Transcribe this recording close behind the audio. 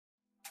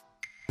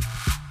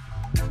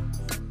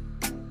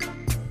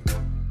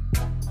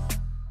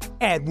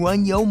At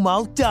Run Your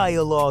Mouth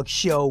Dialogue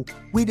Show,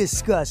 we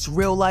discuss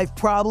real-life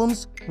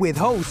problems with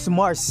hosts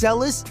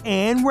Marcellus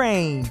and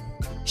Rain.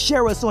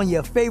 Share us on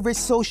your favorite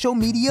social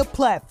media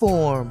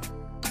platform.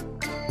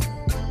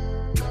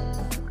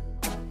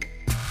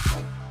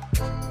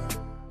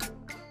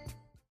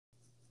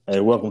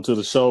 Hey, welcome to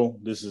the show.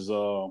 This is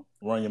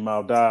Run Your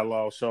Mouth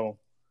Dialogue Show,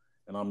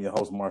 and I'm your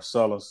host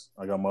Marcellus.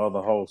 I got my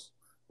other host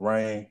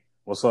Rain.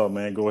 What's up,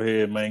 man? Go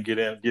ahead, man. Get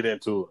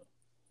into it.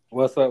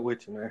 What's up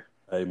with you, man?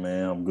 Hey,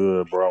 man, I'm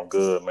good, bro. I'm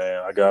good,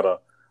 man. I got a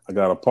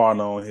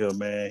partner on here,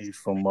 man. He's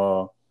from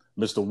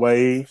Mr.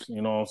 Waves.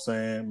 You know what I'm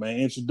saying, man?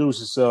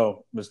 Introduce yourself,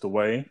 Mr.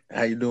 Wave.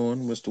 How you doing,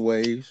 Mr.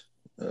 Waves?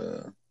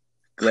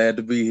 Glad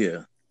to be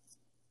here.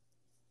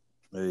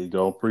 There you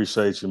go.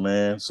 Appreciate you,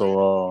 man.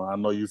 So I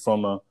know you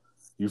from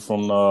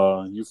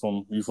Bama,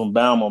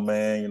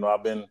 man. You know,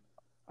 I've been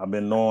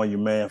knowing you,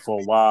 man, for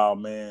a while,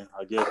 man.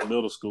 I guess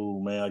middle school,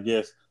 man.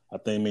 I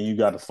think, man, you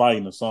got to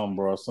fighting or something,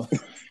 bro.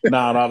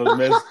 Nah, I was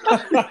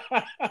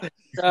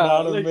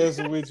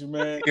messing with you,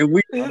 man. I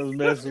was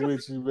messing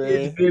with you,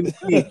 man.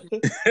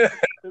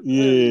 Yeah.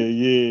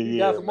 You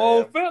got some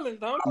old feelings,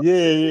 don't you?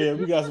 Yeah.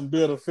 We got some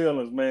bitter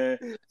feelings, man,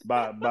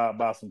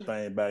 about some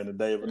things back in the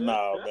day. But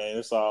nah, man,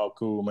 it's all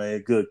cool,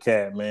 man. Good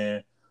cat,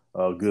 man.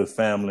 Good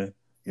family.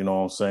 You know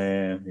what I'm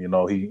saying? You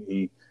know,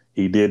 he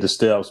did the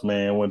steps,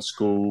 man. Went to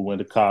school, went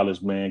to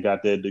college, man.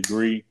 Got that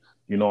degree.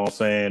 You know what I'm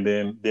saying?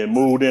 Then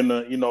moved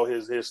into, you know,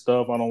 his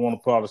stuff. I don't want to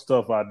put all the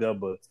stuff out there,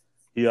 but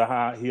he an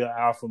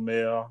alpha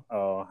male,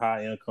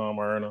 high income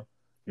earner.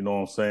 You know what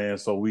I'm saying?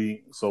 So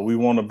we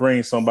want to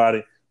bring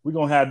somebody. We're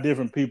gonna have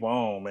different people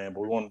on, man,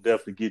 but we want to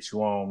definitely get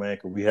you on, man,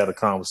 because we had a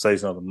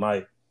conversation the other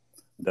night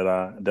that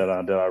I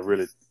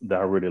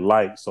really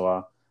liked.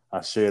 So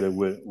I shared it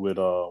with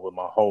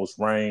my host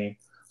Rain.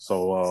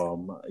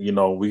 So you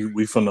know, we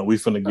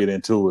finna get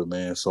into it,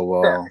 man.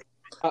 So yeah.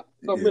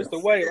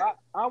 Mr. Wade, I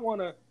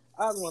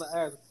just want to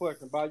ask a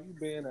question about you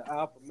being an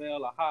alpha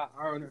male, a high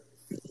earner.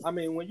 I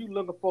mean, when you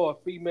looking for a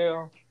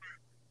female,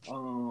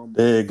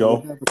 there you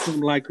go,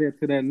 something like that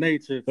to that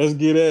nature. Let's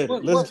get at it.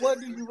 What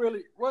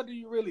do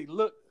you really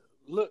look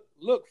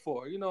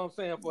for? You know what I'm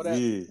saying? For that,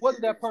 yeah. What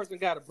does that person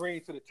got to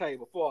bring to the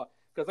table for?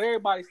 Because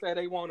everybody say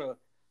they want a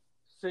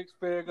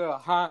 6-figure, a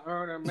high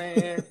earner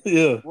man.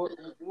 Yeah.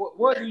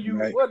 What do you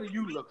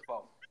look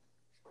for?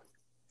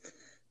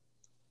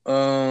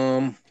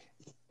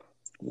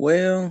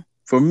 Well,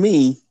 for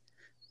me,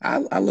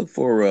 I look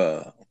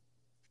for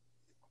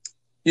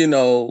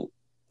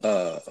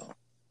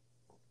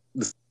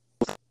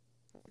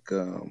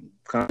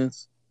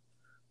comments,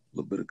 a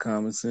little bit of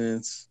common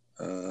sense.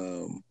 She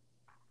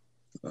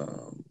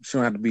don't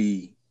have to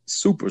be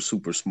super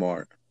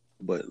smart,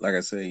 but like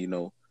I say, you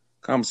know,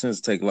 common sense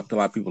take a lot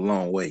of people a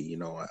long way. You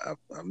know,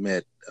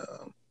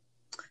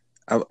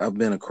 I've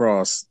been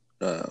across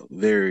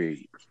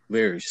very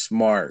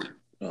smart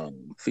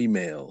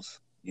females,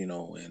 you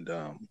know, and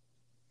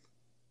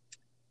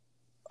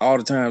all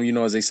the time, you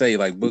know, as they say,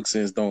 like book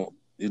sense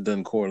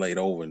doesn't correlate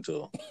over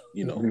until,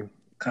 you know,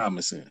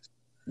 common sense.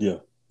 Yeah.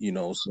 You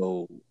know,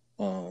 so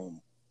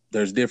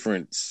there's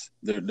difference.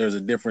 There's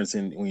a difference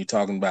in when you're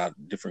talking about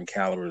different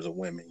calibers of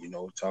women. You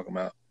know, talking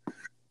about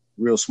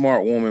real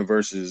smart woman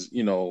versus,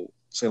 you know,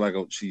 say like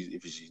if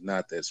she's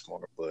not that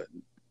smart, but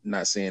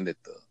not saying that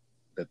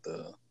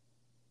the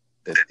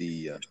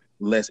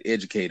less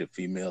educated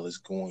female is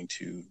going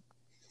to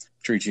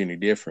treat you any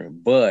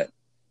different, but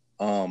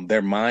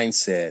their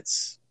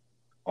mindsets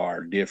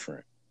are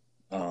different.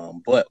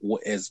 But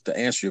as to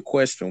answer your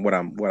question, what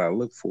I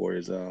look for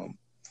is you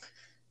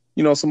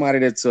know, somebody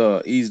that's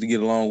easy to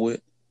get along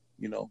with,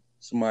 you know,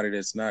 somebody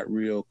that's not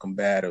real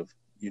combative.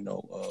 You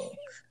know,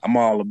 I'm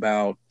all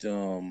about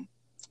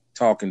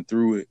talking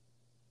through it.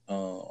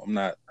 I'm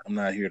not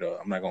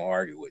gonna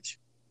argue with you.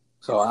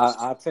 So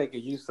I take it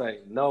you say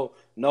no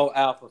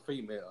alpha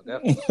female.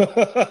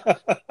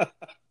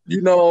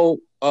 You know,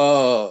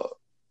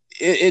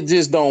 it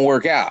just don't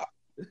work out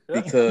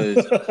because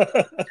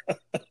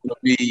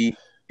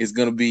it's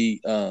gonna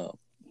be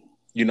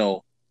you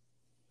know,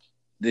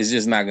 it's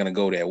just not gonna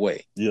go that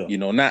way. Yeah. You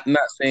know, not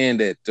saying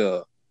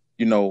that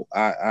you know,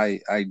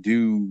 I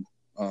do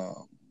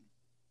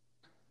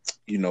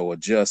you know,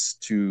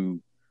 adjust to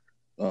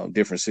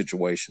different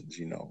situations,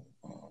 you know.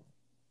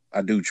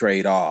 I do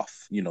trade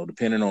off, you know,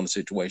 depending on the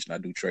situation, I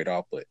do trade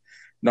off, but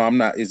no,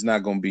 it's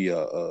not going to be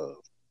a,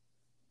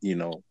 you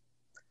know,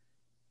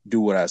 do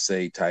what I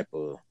say type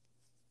of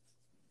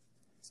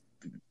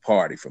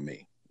party for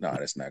me. No,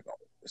 it's not going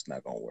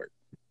to work.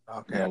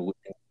 Okay. You know,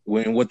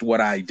 with what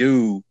I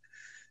do,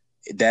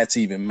 that's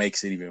even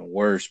makes it even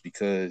worse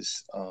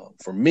because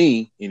for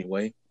me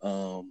anyway,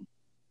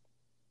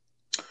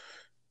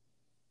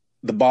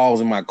 the ball's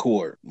in my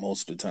court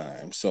most of the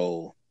time.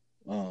 So,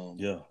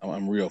 yeah,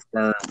 I'm real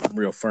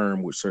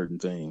firm with certain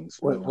things.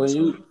 When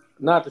you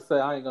not to say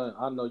I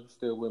know you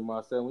still with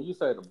myself. When you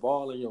say the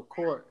ball in your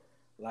court,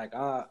 like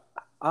I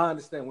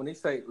understand when they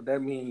say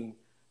that means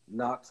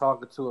not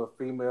talking to a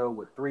female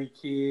with 3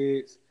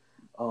 kids,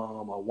 a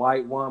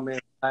white woman,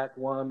 black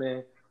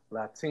woman,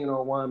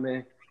 Latino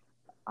woman.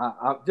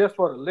 I just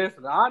for the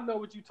listener, I know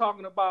what you're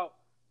talking about,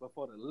 but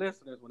for the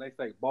listeners, when they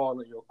say ball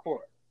in your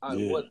court,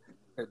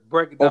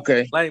 break it down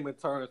in layman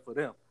terms for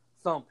them.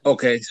 Some people.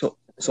 Okay, so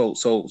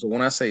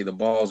when I say the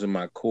ball's in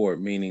my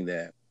court, meaning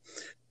that,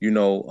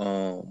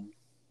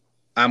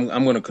 I'm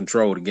going to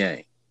control the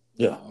game.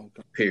 Yeah.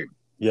 Period.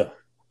 Yeah.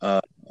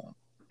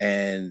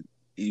 And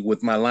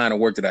with my line of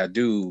work that I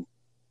do,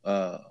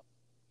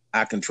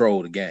 I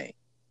control the game.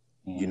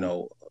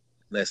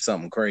 Unless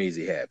something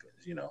crazy happens.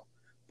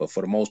 But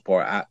for the most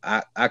part,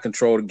 I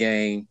control the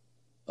game.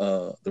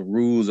 The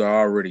rules are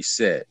already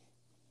set.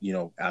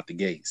 Out the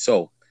gate.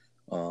 So,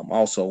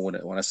 also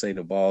when I say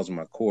the ball's in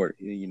my court,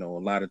 a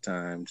lot of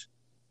times,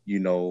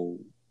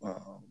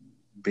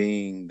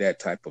 being that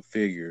type of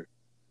figure,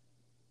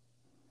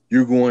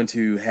 you're going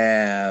to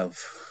have,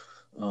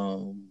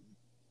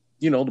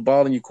 the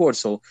ball in your court.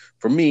 So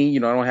for me, I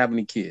don't have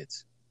any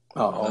kids.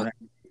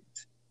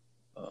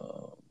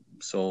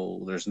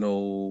 So there's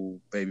no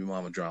baby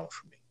mama drama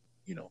for me.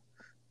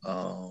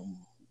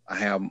 I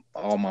have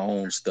all my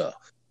own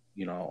stuff.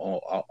 I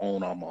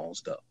own all my own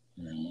stuff.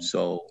 Mm-hmm.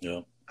 So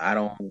I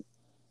don't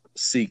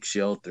seek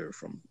shelter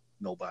from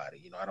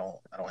nobody. I don't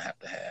have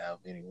to have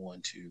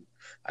anyone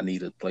I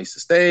need a place to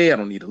stay. I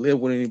don't need to live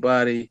with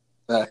anybody.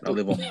 Exactly. I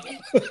live on my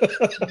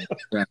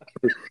own.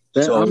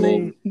 So,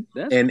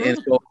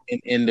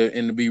 and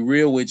to be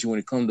real with you, when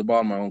it comes to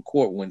ball in my own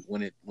court, when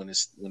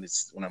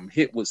I'm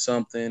hit with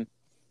something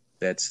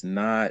that's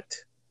not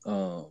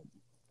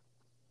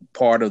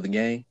part of the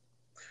game,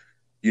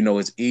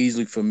 it's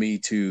easy for me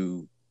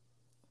to,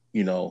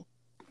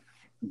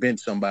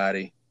 bench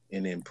somebody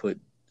and then put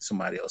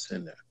somebody else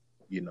in there,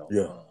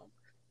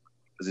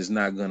 because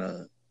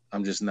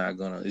I'm just not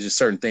gonna, there's just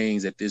certain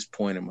things at this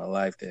point in my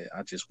life that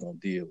I just won't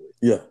deal with.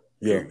 Yeah.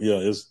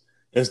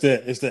 It's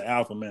the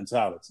alpha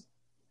mentality.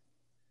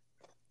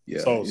 Yeah.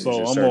 So I'm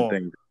certain on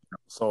things.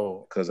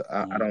 So because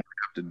I don't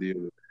have to deal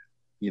with,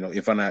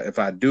 if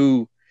I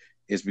do,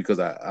 it's because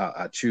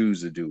I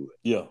choose to do it.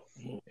 Yeah.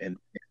 And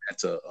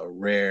that's a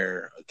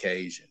rare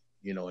occasion,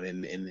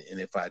 and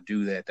if I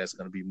do that, that's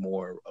going to be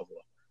more of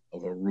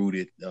a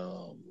rooted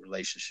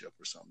relationship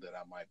or something that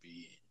I might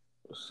be in.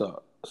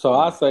 So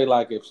I say,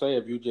 like,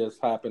 if you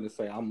just happen to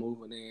say I'm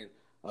moving in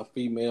a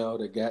female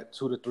that got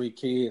 2 to 3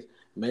 kids,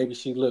 maybe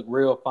she look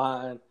real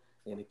fine,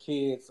 and the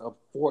kids are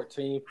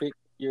 14, 15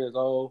 years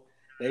old,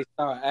 they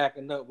start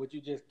acting up. Would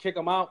you just kick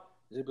them out?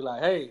 Just be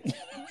like, hey,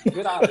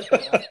 get out of here.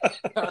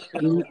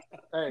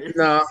 Hey.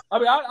 No. I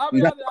mean,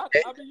 you had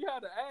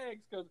to ask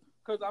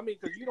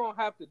because you don't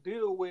have to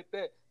deal with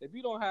that. If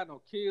you don't have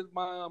no kids,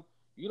 mom,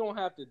 you don't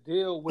have to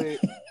deal with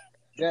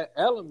that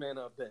element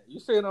of that. You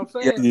see what I'm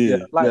saying?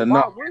 Yeah. Why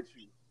would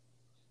you?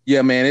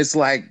 Yeah, man. It's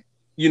like,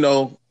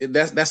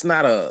 that's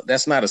not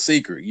a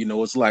secret.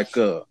 It's like,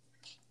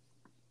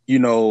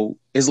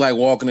 it's like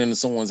walking into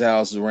someone's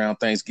house around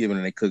Thanksgiving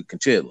and they cooking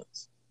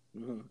chitlins.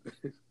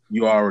 Mm-hmm.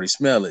 You already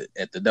smell it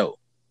at the door.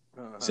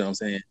 Uh-huh. See what I'm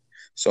saying?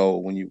 So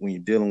when you're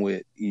dealing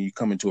with, you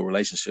come into a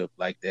relationship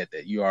like that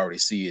you already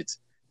see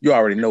you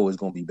already know it's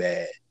gonna be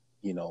bad,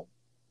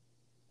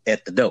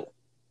 at the door.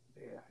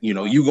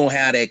 Yeah. You're gonna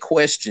have that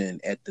question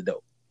at the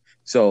door.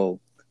 So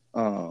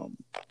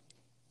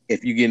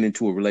if you get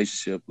into a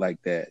relationship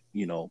like that,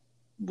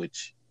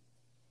 which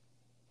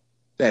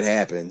that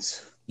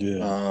happens,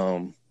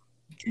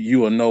 you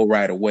will know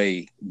right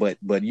away. But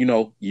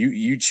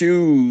you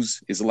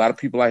choose. It's a lot of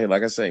people out here,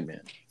 like I say,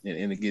 man,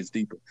 and it gets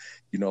deeper.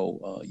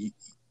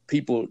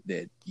 People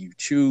that you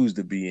choose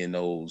to be in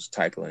those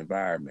type of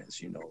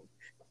environments.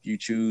 You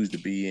choose to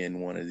be in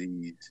one of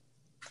these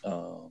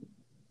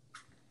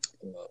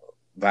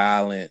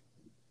violent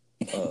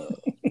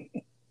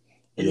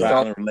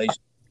relationships.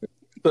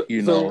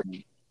 So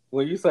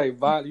when you say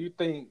violent, you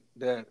think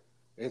that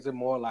is it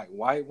more like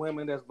white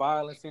women that's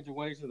violent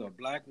situations, or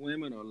black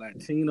women, or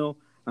Latino?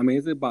 I mean,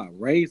 is it about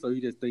race, or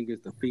you just think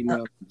it's the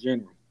female in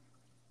general?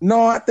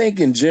 No, I think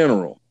in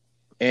general,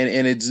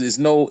 and it's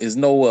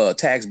no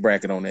tax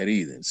bracket on that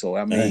either. So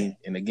I mean,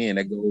 and again,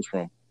 that goes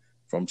from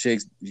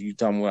chicks. You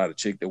talking about a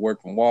chick that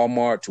worked from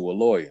Walmart to a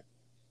lawyer,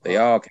 they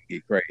all can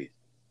get crazy.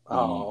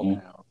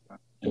 Oh,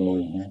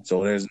 okay.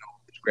 So there's no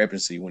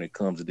discrepancy when it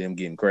comes to them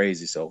getting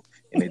crazy. So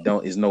and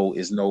there's no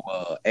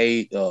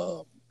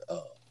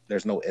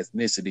there's no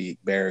ethnicity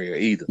barrier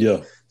either.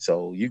 Yeah.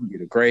 So you can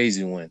get a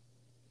crazy one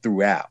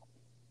throughout.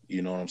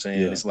 You know what I'm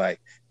saying? Yeah. It's like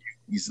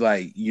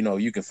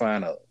you can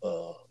find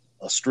a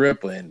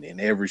stripper in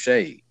every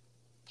shade.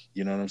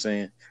 You know what I'm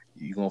saying?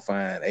 You're gonna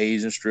find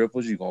Asian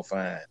strippers, you're gonna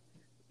find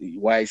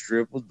white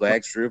strippers,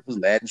 black strippers,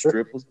 Latin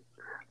strippers.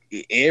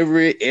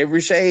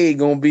 Every shade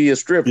gonna be a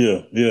stripper.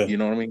 Yeah. You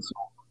know what I mean? So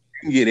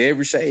you can get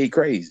every shade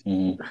crazy.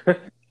 Mm-hmm.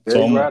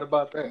 So I'm right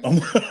about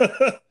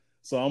that.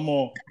 So I'm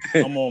on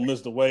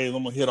Mr. Wade.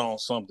 I'm gonna hit on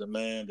something,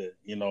 man, that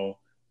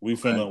we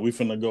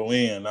finna go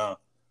in now.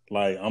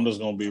 Like, I'm just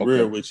gonna be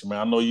real with you, man.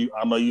 I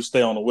know you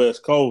stay on the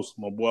West Coast,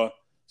 my boy.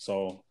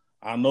 So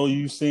I know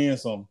you seeing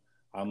some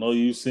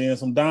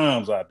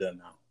dimes out there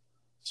now.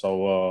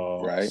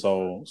 So right.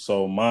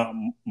 So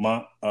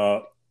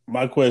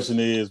my question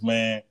is,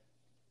 man,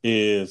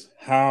 is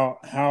how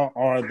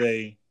are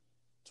they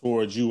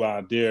towards you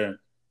out there,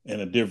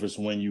 and the difference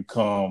when you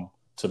come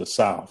to the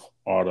South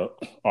or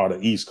the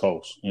East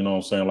Coast. You know what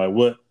I'm saying? Like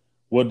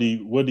what do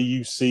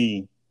you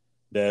see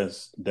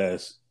that's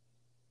that's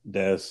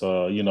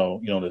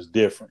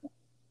different?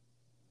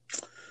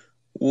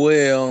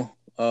 Well,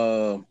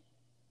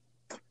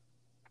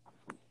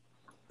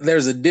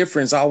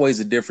 there's always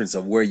a difference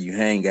of where you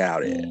hang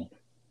out at. Mm-hmm.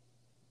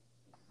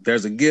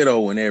 There's a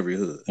ghetto in every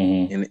hood,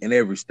 Mm-hmm. in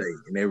every state,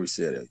 in every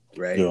city,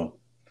 right? Yeah.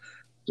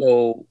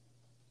 So,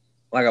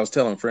 like I was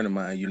telling a friend of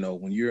mine,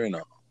 when you're in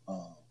a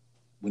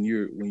when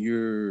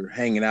you're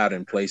hanging out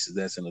in places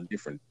that's in a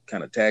different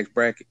kind of tax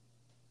bracket,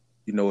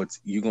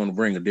 you're going to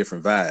bring a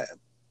different vibe.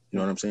 You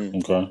know what I'm saying?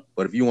 Okay.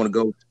 But if you want to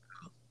go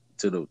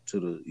to the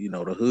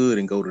the hood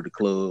and go to the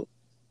club,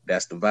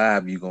 that's the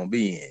vibe you're gonna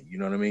be in. You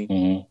know what I mean?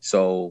 Mm-hmm.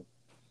 So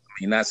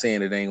you're not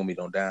saying it ain't gonna be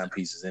no dime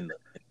pieces in the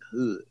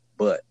hood,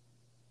 but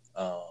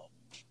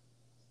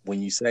when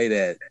you say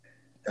that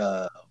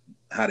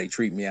how they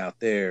treat me out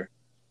there,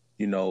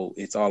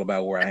 it's all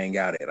about where I hang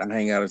out at. I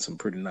hang out at some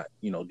pretty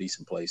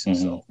decent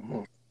places.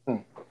 Mm-hmm.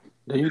 So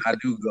I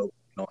do go.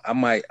 I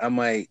might.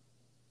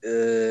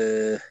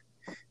 It's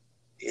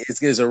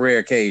a rare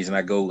occasion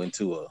I go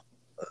into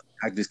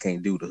I just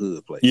can't do the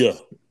hood place. Yeah.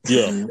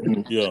 Yeah.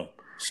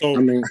 So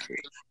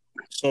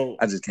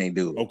I just can't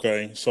do it.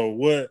 Okay. So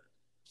what?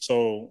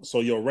 So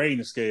your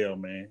rating scale,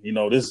 man.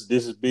 This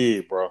is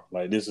big, bro.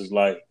 Like this is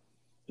like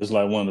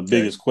one of the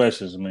biggest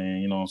questions,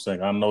 man. You know what I'm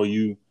saying? I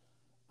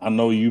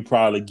know you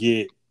probably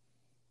get,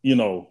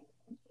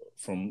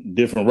 from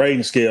different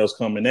rating scales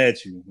coming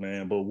at you,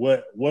 man. But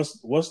what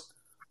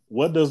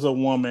does a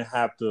woman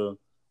have to?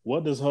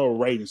 What does her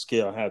rating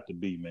scale have to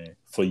be, man,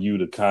 for you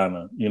to kind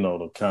of be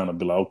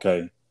like,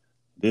 okay,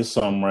 this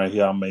something right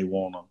here I may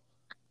wanna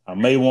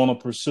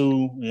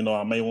pursue.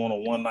 I may want a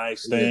one night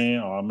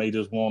stand, or I may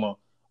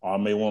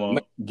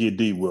get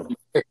deep with them.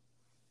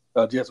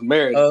 Just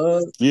married.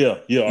 Yeah.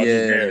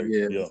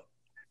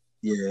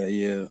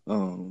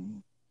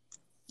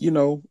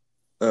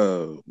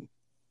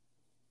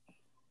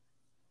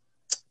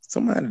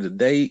 Somebody to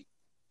date,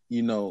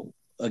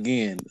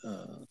 again,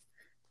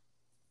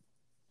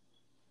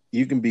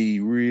 you can be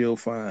real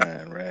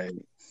fine, right?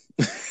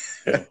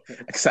 Yeah.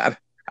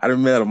 I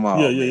done met them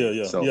all.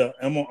 Yeah. So, yeah.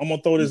 I'm gonna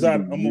throw this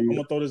out. I'm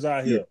gonna throw this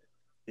out here.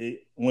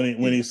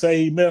 When he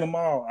say he met them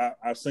all,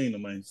 I've seen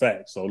them in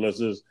fact. So let's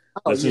just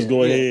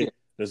go ahead.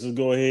 Let's just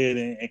go ahead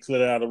and clear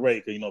that out of the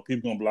rate. Cause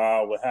people gonna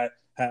blah with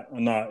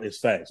nah, it's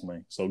facts,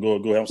 man. So go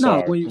ahead. I'm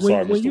sorry. When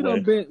you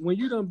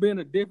done been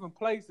to different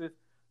places,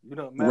 you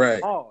done met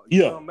them all.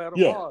 You done met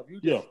them all. If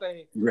you just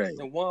stay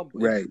in one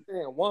place,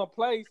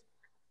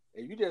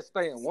 and you just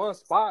stay in one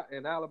spot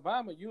in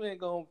Alabama, you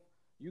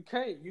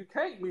can't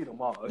meet them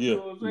all. You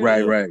know what I'm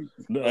right.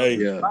 Hey,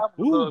 travel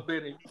a little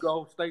bit and you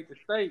go state to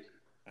state.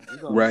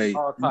 Right.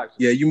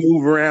 You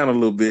move around a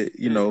little bit,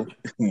 Yeah.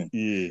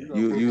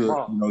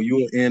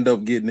 You'll end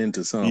up getting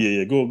into something.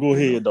 Yeah. Go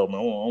ahead though,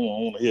 man. I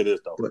want to hear this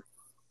though.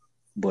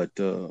 But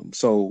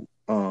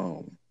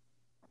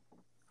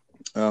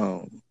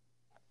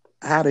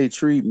how they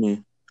treat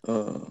me?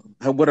 What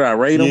did I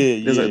rate them?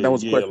 That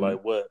was a question.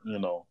 Like what?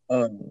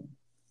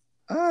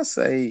 I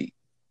say,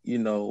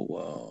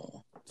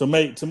 to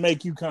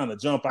make you kind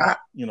of jump out,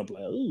 like,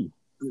 ooh.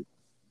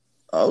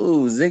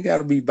 Oh, they got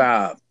to be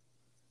about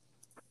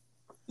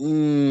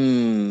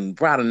probably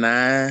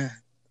 9,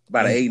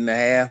 about an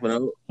 8.5 and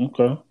up.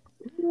 Okay.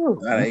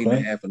 About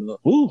 8.5 and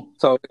up. Ooh.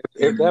 So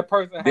if that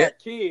person had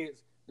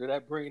kids, did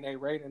that bring their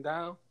rating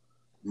down?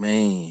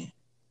 Man,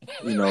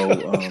 it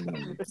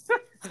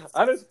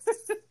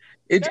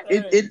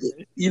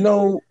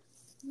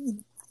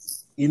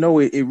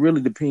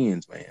really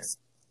depends, man.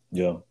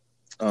 Yeah.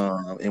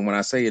 And when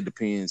I say it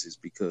depends, it's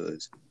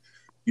because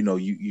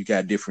you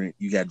got different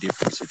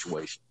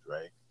situations,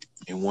 right?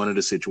 And one of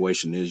the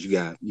situations is you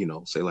got,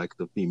 say like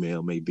the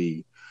female may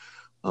be,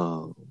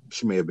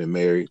 she may have been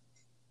married.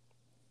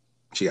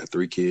 She got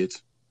 3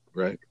 kids,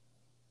 right?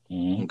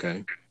 Mm-hmm.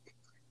 Okay.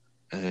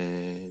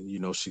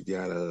 And, she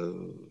got a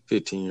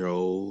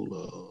 15-year-old,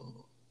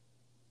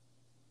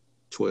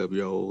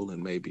 12-year-old,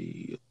 and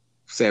maybe a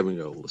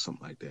 7-year-old or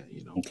something like that,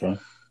 Okay.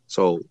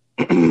 So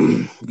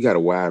you got a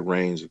wide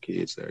range of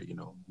kids there,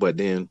 but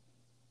then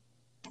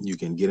you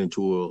can get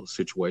into a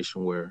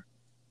situation where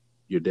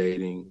you're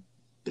dating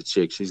the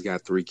chick. She's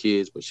got 3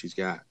 kids, but she's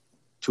got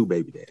 2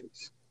 baby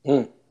daddies.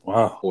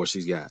 Wow. Or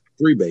she's got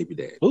 3 baby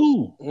daddies.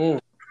 Ooh.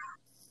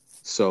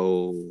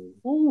 So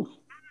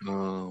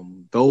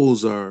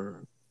those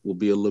will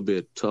be a little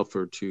bit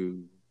tougher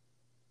to,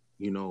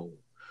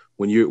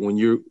 when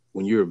you're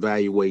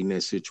evaluating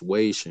that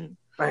situation,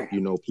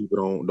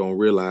 people don't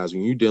realize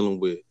when you're dealing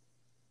with,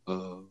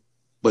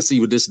 but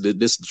see, with this the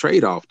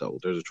trade-off though.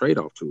 There's a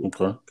trade-off to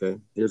it. Okay.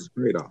 Here's a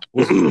trade-off.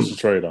 What's the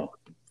trade-off?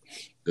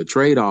 The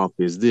trade-off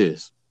is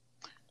this: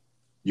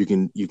 you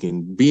can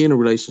be in a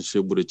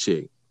relationship with a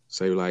chick,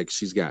 say like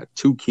she's got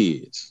 2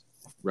 kids,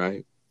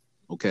 right?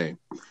 Okay.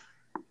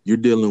 You're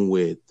dealing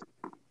with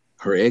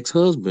her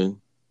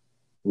ex-husband,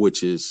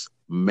 which is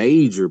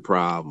major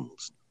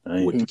problems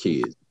Dang. with the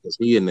kids because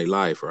he in their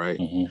life, right?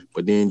 Mm-hmm.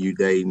 But then you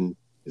dating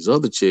this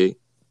other chick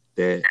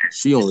that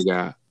she only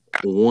got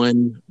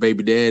one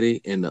baby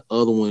daddy and the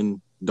other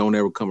one don't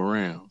ever come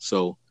around.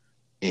 So,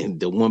 and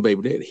the one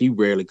baby daddy, he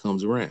rarely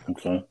comes around.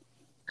 Okay.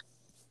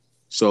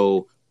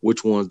 So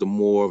which one's the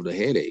more of the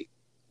headache?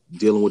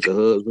 Dealing with the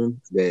husband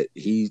that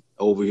he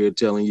over here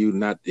telling you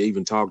not to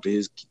even talk to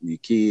his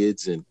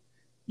kids and,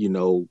 you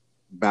know,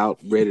 about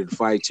ready to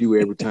fight you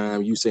every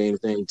time you say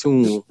anything to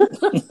him,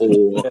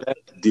 or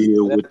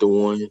deal with the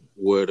one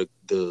where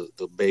the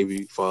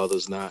baby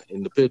father's not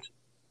in the picture.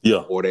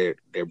 Yeah. Or they're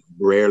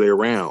rarely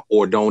around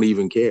or don't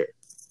even care.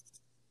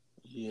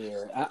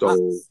 Yeah.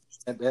 So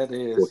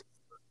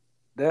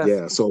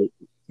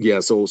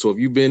so if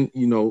you've been,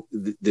 you know,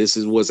 this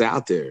is what's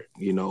out there,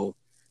 you know,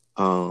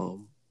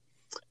 and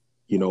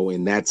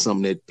that's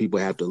something that people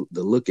have to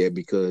look at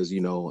because,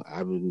 you know,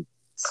 I've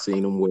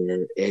seen them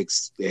where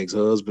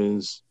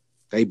ex-husbands,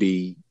 they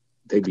be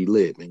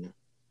lit, man.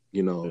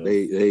 You know,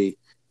 they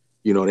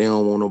you know, they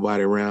don't want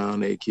nobody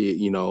around their kid,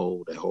 you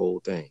know, the whole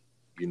thing,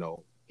 you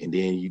know. And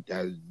then you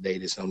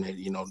dated something that,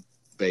 you know,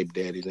 baby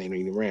daddies ain't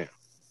even around.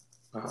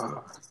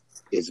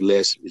 It's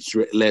less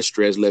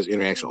stress, less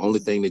interaction. Only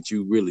thing that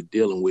you really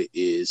dealing with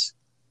is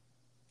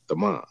the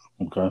mom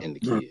and the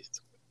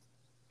kids.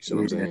 You see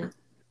what I'm saying?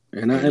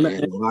 And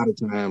a lot of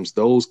times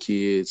those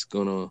kids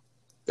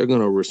they're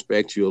gonna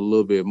respect you a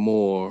little bit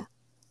more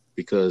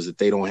because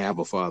they don't have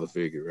a father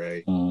figure,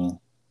 right? Mm-hmm.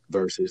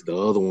 Versus the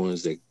other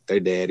ones that their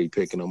daddy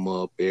picking them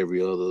up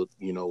every other,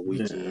 you know,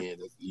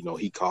 weekend. You know,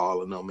 he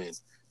calling them and,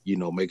 you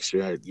know, make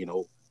sure you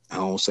know I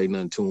don't say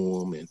nothing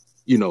to him, and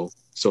you know,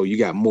 so you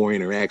got more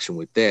interaction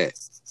with that.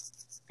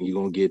 You're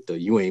gonna get the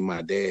 "you ain't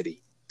my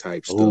daddy"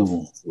 type stuff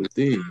with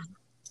them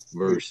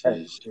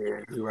versus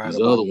these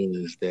other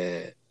ones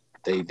that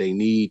they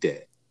need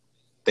that.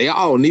 They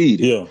all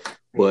need it. Yeah.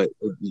 But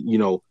you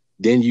know,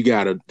 then you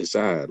gotta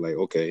decide, like,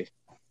 okay.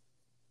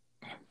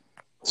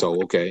 So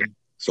the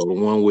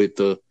one with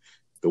the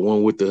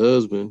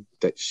husband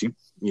that she,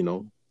 you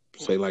know,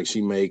 say like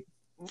she might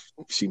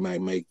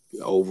make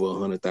over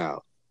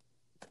 100,000.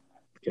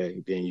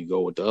 Okay, then you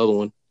go with the other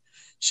one,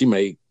 she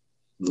make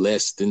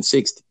less than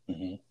 60.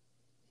 Mm-hmm.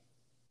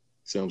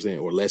 See what I'm saying?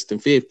 Or less than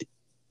 50.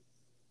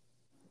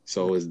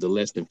 So is the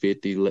less than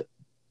 50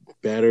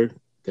 better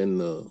than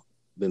the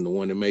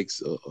one that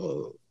makes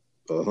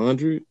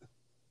 100?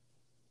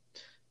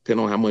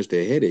 Depending on how much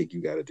the headache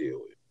you got to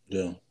deal with.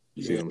 Yeah.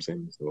 You see what I'm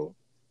saying? So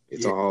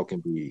it all can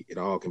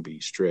be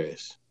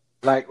stress.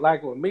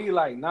 Like with me,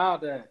 like now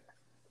that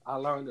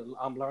I'm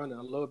learning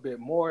a little bit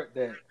more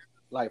that,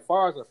 like,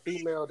 far as a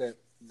female that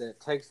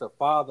takes a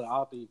father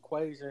out the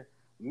equation,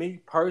 me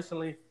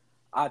personally,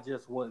 I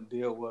just wouldn't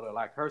deal with her.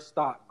 Like, her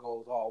stock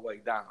goes all the way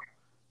down.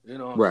 You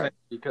know what I'm saying?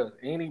 Because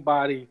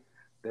anybody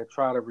that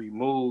try to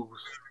remove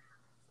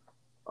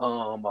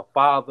a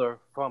father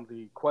from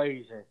the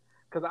equation,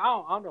 because I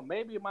don't know,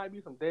 maybe it might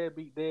be some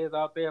deadbeat dads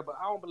out there, but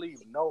I don't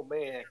believe no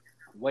man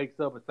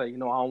wakes up and say, you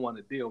know, I don't want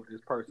to deal with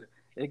this person.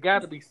 It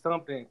got to be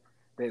something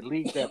that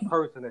leads that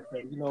person and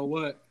say, you know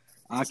what,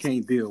 I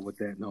can't deal with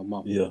that no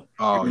more. Yeah.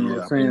 Oh, you know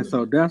what I'm saying?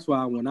 So that's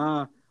why when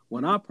I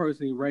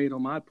personally rate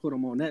them, I put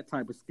them on that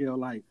type of scale.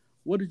 Like,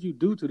 what did you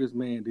do to this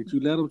man? Did you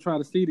let him try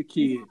to see the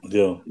kid?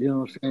 Yeah. You know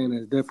what I'm saying?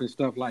 There's different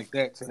stuff like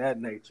that to that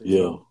nature.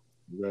 Yeah.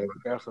 So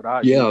that's what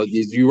I do.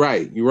 You're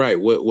right. You're right.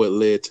 What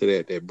led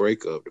to that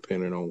breakup,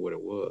 depending on what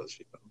it was,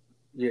 you know?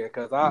 Yeah,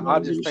 because I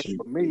just think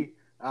for me,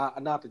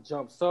 not to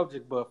jump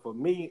subject, but for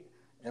me,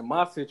 in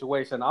my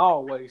situation, I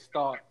always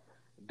thought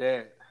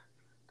that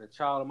the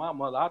child of my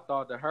mother, I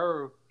thought that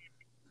her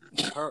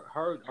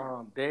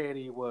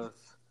daddy was,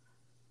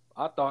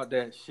 I thought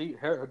that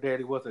her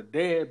daddy was a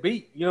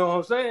deadbeat. You know what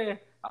I'm saying?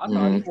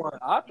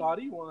 I thought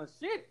he wasn't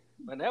shit.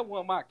 Man, that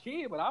wasn't my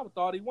kid, but I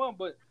thought he wasn't.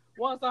 But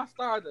once I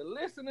started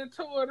listening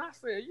to it, I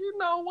said, you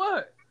know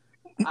what?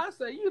 I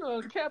said, you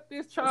done kept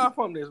this child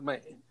from this man.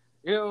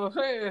 You know what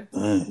I'm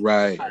saying?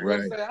 Right.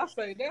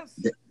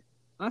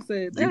 I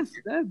said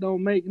that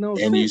don't make no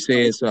sense. And you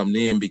said something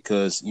then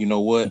because you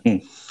know what?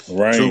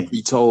 Right. Truth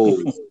be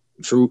told.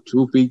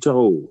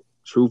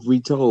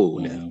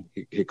 Now,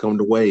 here come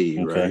the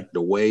wave, right?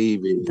 The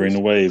wave is bring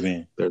the wave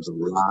in. There's a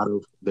lot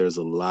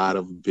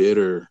of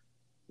bitter.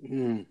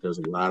 There's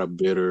a lot of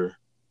bitter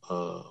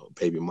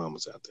baby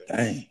mamas out there.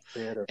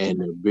 Dang.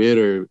 And they're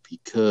bitter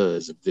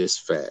because of this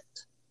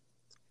fact.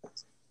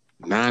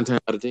 9 times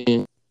out of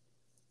 10,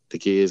 the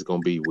kid's gonna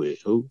be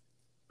with who?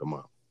 The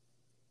mom.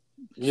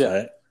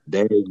 Yeah.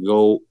 Daddy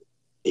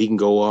he can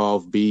go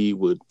off, be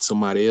with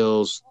somebody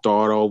else,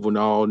 start over and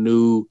all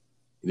new.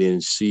 Then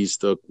she's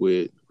stuck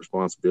with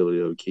responsibility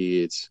of the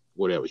kids,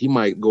 whatever. He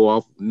might go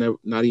off,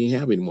 not even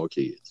have any more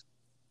kids.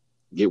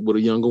 Get with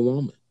a younger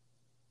woman.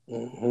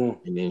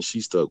 Mm-hmm. And then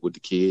she's stuck with the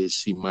kids.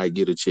 She might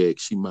get a check.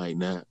 She might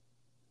not.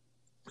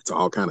 It's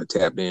all kind of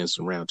tap dance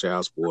around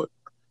child support,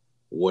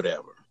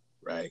 whatever,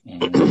 right?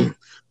 Mm-hmm.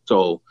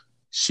 So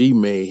she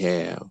may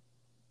have,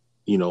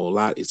 you know,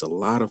 it's a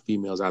lot of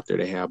females out there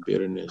that have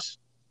bitterness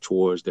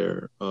towards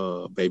their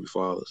baby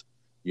fathers.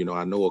 You know,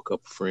 I know a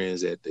couple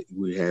friends that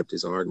we have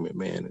this argument,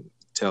 man, and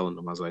telling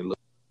them, I was like, look,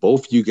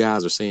 both you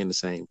guys are saying the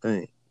same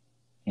thing,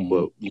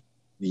 but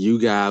you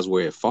guys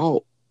were at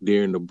fault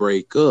during the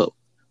breakup,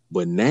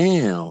 but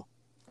now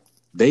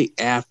they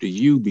after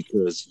you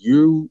because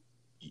you're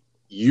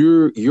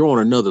on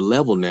another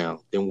level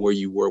now than where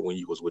you were when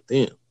you was with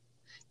them.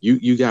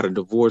 You got a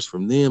divorce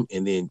from them,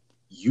 and then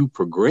you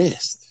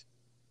progressed.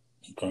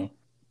 Okay.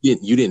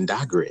 You didn't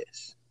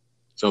digress.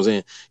 So I'm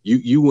saying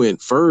you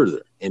went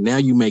further, and now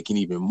you making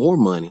even more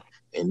money,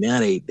 and now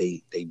they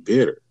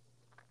bitter.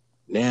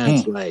 Now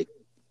it's like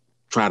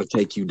try to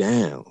take you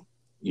down.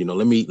 You know,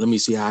 let me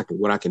see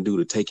what I can do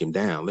to take him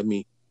down. Let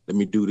me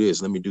do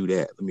this. Let me do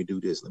that. Let me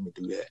do this. Let me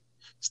do that.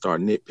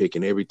 Start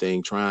nitpicking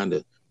everything, trying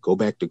to go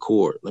back to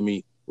court. Let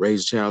me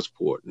raise child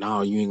support.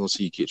 No, you ain't gonna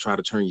see your kid. Try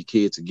to turn your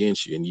kids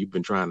against you, and you've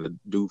been trying to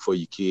do for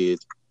your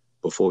kids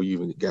before you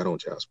even got on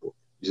child support.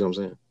 You see what I'm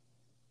saying?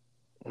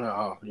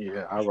 Oh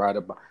yeah,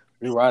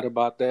 you're right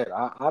about that.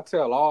 I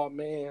tell all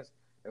men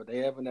if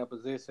they ever in that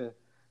position,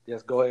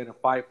 just go ahead and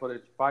fight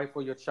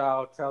for your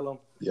child. Tell them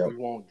you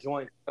want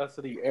joint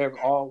custody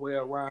all the way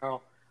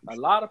around. A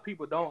lot of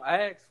people don't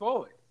ask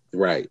for it.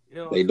 Right. You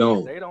know they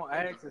don't. They don't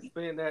ask to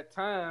spend that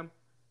time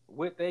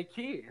with their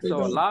kids.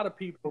 So a lot of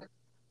people,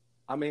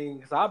 I mean,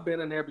 because I've been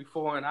in there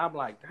before, and I'm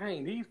like,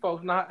 dang, these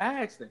folks not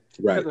asking.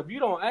 Right. Because if you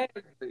don't ask,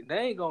 they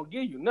ain't gonna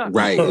give you nothing.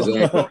 Right.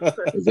 Exactly.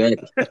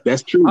 Exactly.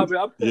 That's true. I mean,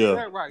 I'm saying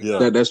that right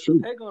now. That's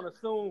true. They're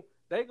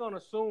gonna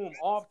assume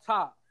off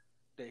top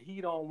that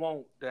he don't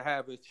want to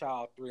have his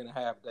child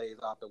 3.5 days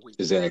out the week.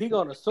 Exactly. He's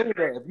gonna assume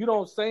that if you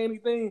don't say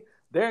anything,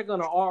 they're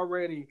gonna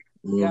already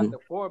got the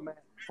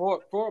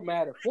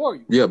formatted for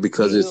you. Yeah,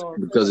 because it's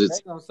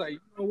they're gonna say, you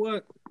know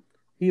what,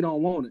 he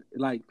don't want it.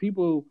 Like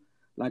people,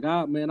 like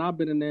I've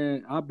been in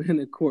there, I've been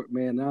in court,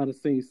 man. And I've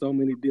seen so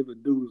many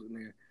different dudes in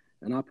there,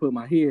 and I put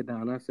my head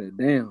down. I said,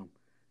 damn,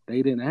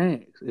 they didn't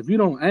ask. If you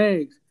don't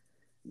ask,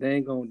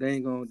 they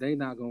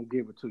not gonna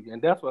give it to you,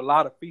 and that's what a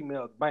lot of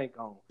females bank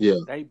on. Yeah,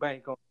 they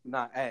bank on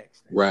not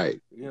asking.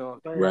 Right. You know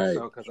what I'm saying? Right.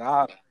 So, because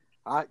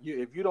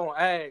if you don't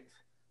ask,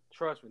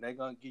 trust me, they're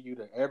gonna give you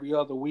the every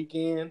other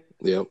weekend.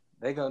 Yep.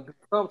 They gonna do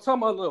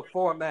some other little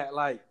format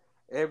like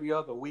every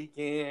other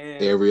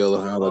weekend, every other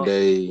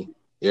holiday,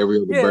 every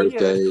other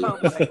birthday.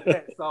 Something like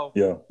that. So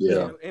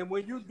yeah. And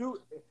when you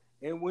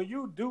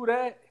do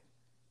that,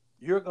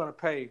 you're gonna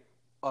pay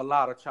a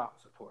lot of child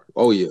support.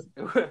 Oh yeah.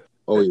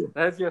 Oh yeah.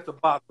 That's just the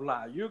bottom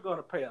line. You're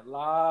gonna pay a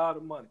lot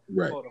of money.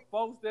 Right. For the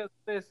folks that's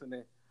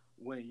listening,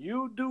 when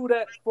you do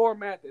that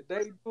format that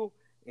they do,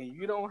 and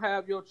you don't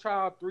have your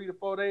child 3 to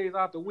 4 days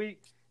out the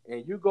week,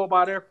 and you go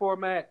by their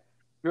format,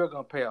 you're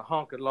gonna pay a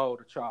hunk of load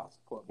of child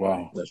support.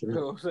 Wow. That's right. You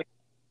know what I'm saying?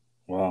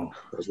 Wow.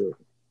 That's right.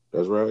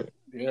 That's right.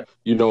 Yeah.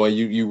 You know, and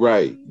you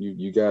right.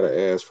 You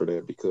gotta ask for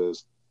that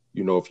because,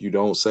 you know, if you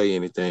don't say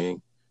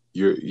anything,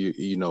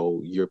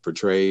 you're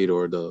portrayed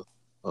or the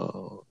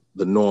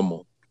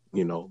normal,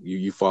 you know,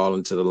 you fall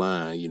into the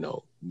line, you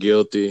know,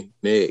 guilty,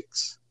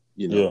 next,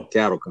 you know,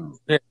 cattle call.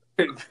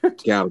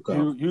 Cattle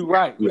call. You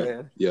right, yeah.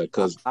 man. Yeah,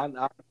 because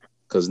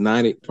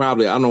 90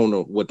 probably, I don't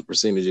know what the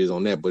percentage is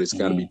on that, but it's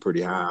gotta be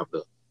pretty high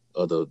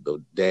of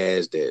the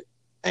dads that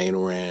ain't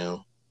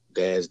around,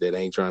 dads that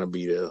ain't trying to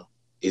be there.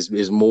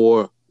 It's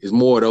more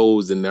of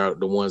those than the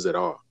ones that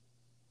are.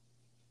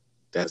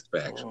 That's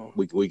factual.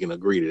 We can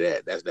agree to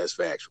that. That's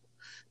factual.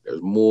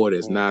 There's more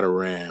that's not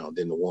around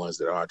than the ones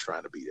that are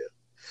trying to be there.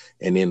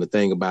 And then the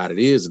thing about it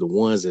is the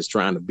ones that's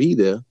trying to be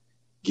there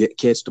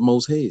catch the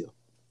most hell.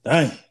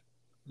 Dang.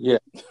 Yeah.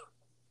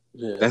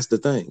 That's the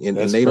thing. And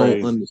they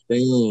don't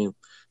understand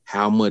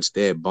how much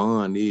that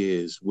bond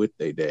is with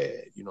their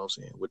dad, you know what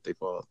I'm saying, with their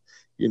father.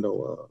 You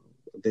know,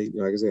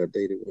 like I said, I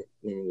dated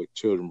women with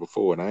children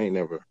before, and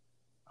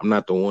I'm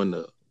not the one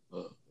to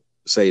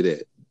say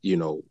that, you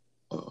know,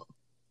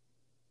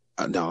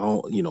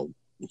 you know,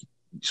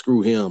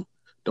 screw him,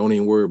 don't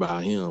even worry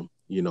about him,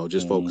 you know,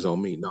 just focus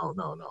on me. No.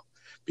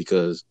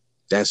 Because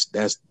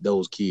that's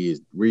those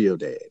kids' real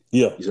dad.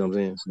 Yeah. You know what I'm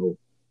saying? So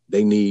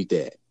they need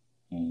that.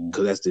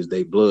 Because that's just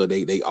their blood.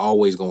 They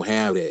always gonna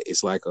have that.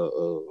 It's like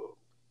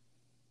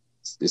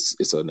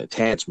it's an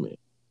attachment.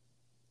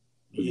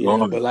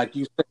 Yeah, but like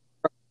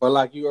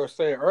you were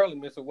saying earlier,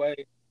 Mr.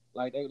 Wade,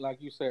 like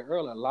you said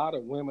earlier, a lot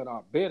of women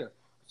are bitter,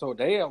 so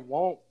they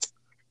want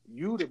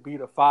you to be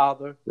the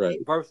father, right,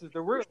 versus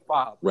the real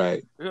father,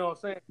 right. You know what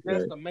I'm saying?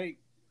 Just to make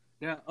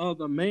that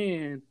other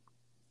man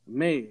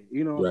mad.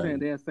 You know what I'm saying?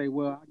 They'll say,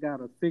 "Well, I got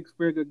a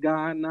 6-figure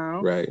guy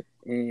now, right,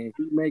 and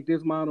he make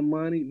this amount of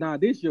money. Nah,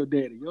 this your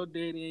daddy. Your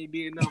daddy ain't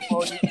did nothing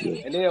for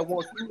you, and they'll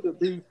want you to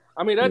be."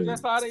 I mean, that's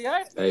just how they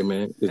act. Hey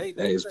man,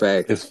 it's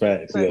facts. It's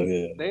facts.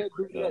 Yeah. They'll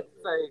do that.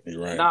 Say,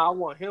 right. "Nah, I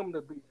want him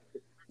to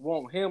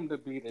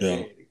be the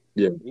daddy."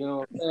 Yeah. You know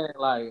what I'm saying?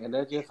 Like, and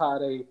that's just how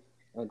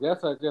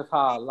just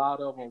how a lot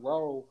of them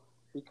roll.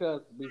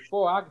 Because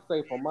before, I can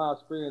say from my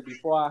experience,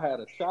 before I had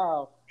a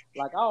child,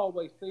 like I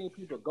always seen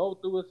people go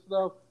through it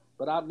stuff,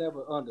 but I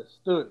never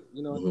understood it.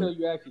 You know, until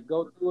you actually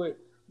go through it,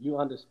 you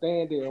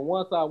understand it. And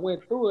once I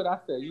went through it, I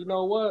said, you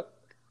know what?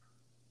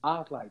 I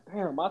was like,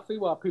 damn, I see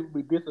why people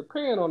be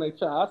disappearing on their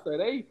child. I said,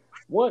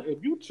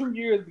 if you 2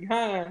 years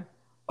behind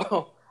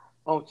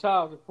on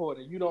child support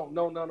and you don't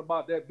know nothing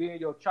about that being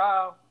your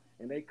child,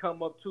 and they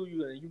come up to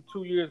you and you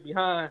 2 years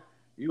behind,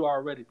 you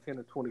already 10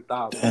 to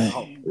 20,000 in the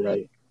hole.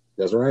 Right.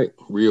 That's right.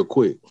 Real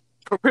quick.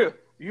 For real.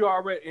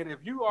 And if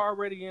you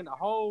already in the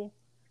hole,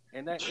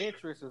 and that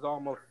interest is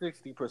almost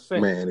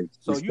 60%, man,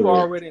 so you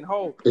already in the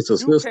hole. It's a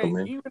system,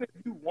 man. Even if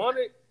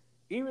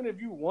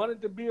you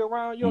wanted to be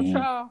around your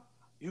child,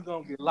 you're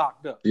gonna get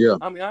locked up. Yeah.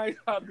 I mean, I ain't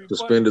trying to be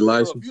suspended funny,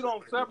 license. if you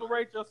don't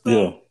separate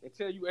yourself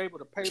until you able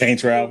to pay Can't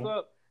travel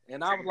up,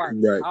 and I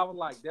was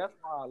like, that's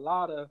why a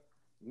lot of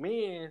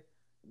men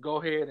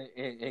go ahead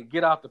and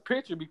get out the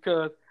picture,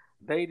 because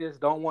they just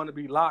don't want to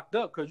be locked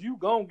up, because you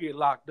gonna get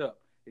locked up.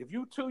 If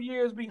you 2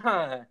 years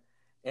behind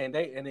and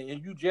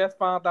you just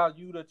found out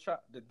you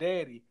the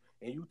daddy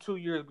and you 2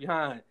 years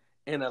behind,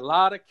 in a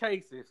lot of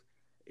cases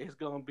it's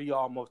gonna be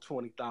almost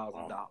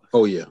 $20,000.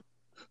 Oh yeah.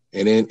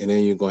 And then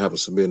you're gonna have a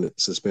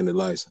suspended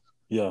license.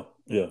 Yeah.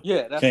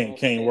 That's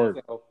can't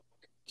work.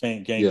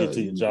 Can't get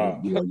to your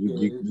job.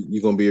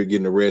 You're gonna be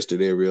getting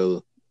arrested every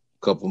other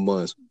couple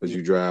months because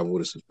you're driving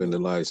with a suspended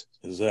license.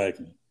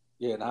 Exactly.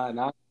 Yeah, and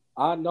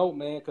I know,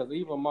 man, because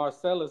even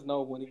Marcellus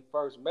know when he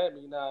first met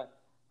me.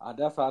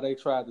 That's how they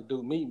tried to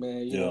do me,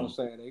 man. You know what I'm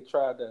saying?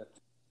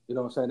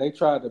 They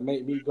tried to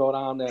make me go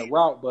down that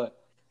route,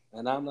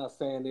 and I'm not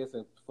saying this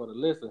for the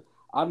listener.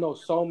 I know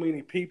so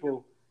many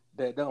people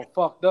that done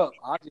fucked up.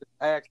 I just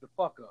asked the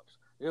fuck ups.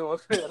 You know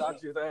what I'm saying? I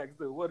just asked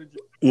them, what did you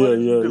do? Yeah.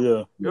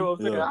 You know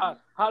what I'm saying?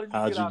 How did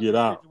you get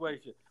out of the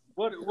situation?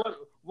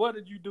 What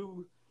did you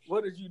do?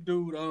 What did you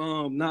do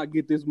to not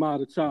get this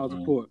amount of child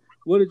support?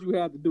 What did you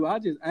have to do? I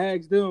just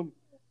asked them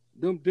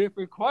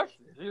different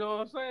questions. You know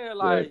what I'm saying?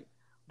 Like,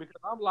 because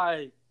I'm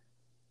like,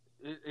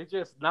 it's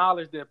just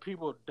knowledge that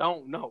people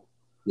don't know.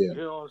 Yeah.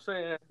 You know what I'm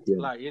saying? Yeah.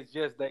 Like, it's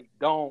just they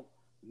don't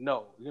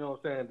know. You know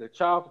what I'm saying? The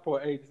child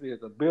support agency is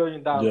 $1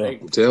 billion agency.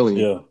 I'm telling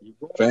you. Yeah. You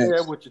go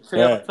there with your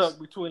tail tucked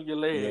between your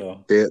legs.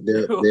 Yeah.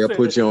 They'll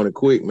put you on it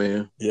quick,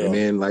 man. Yeah.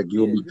 And then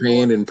you'll be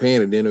paying, and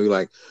then they'll be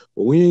like,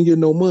 well, we ain't getting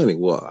no money.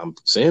 Well, I'm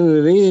sending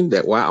it in.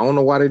 That why I don't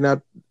know why they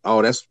not.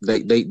 Oh, that's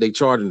they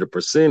charging the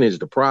percentage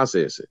to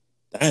process it.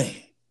 Dang.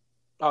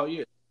 Oh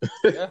yeah.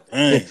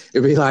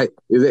 It'd be like,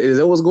 is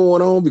that what's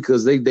going on?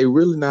 Because they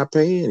really not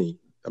paying you.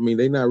 I mean,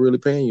 they not really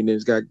paying you.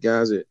 There's got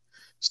guys that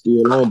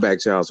still on back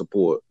child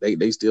support.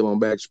 They still on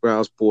back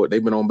child support.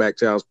 They've been on back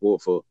child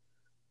support for,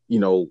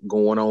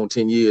 going on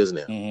 10 years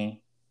now.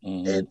 Mm-hmm.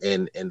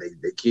 Mm-hmm. And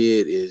the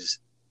kid is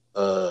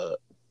 30.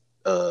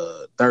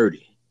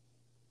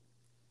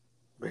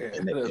 Man,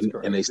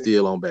 and they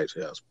still on back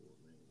child support.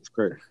 It's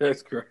crazy.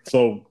 That's crazy.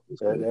 So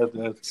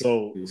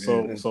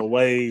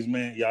Ways,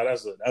 man, y'all,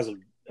 that's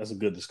a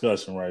good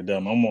discussion right there.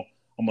 I'm gonna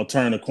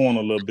turn the corner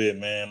a little bit,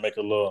 man. Make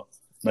a little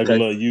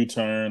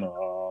U-turn,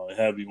 or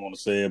however you want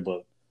to say it.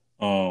 But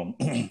how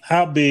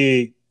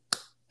big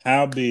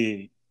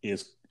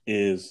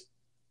is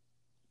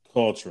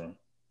culture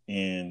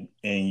in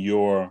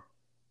your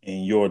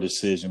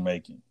decision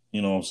making?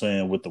 You know what I'm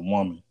saying, with the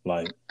woman?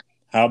 Like,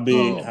 how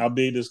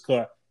big does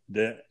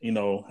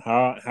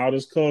how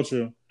does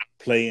culture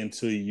play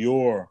into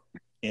your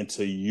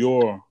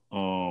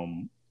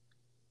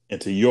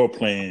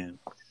plan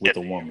with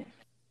a woman?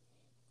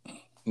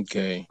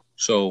 Okay,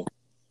 so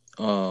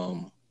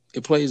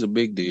it plays a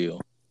big deal.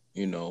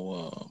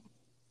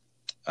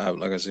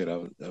 Like I said,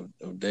 I've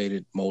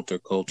dated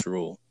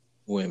multicultural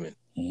women.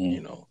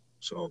 Mm-hmm.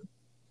 So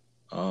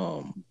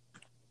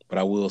but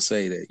I will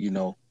say that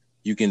you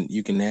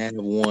can have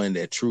one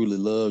that truly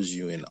loves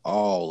you in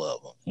all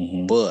of them.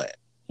 Mm-hmm. But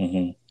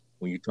mm-hmm.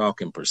 when you're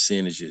talking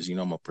percentages,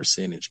 I'm a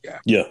percentage guy.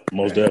 Yeah,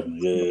 most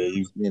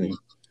definitely. Yeah,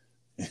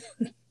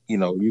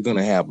 you're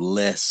gonna have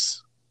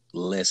less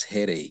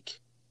headache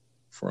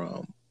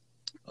from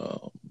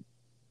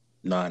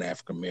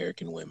non-African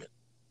American women.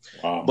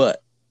 Wow.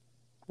 But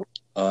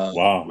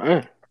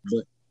wow.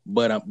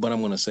 But I'm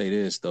gonna say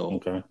this though.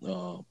 Okay.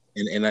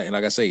 And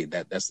like I say,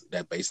 that's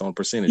based on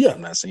percentage. Yeah.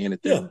 I'm not saying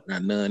that there's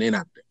not none in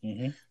out there.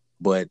 Mm-hmm.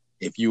 But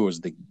if you was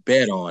to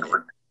bet on it,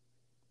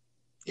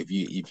 if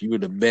you were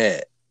to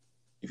bet,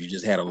 if you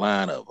just had a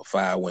lineup of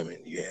 5 women,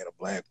 you had a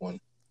black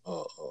one,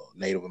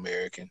 Native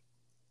American,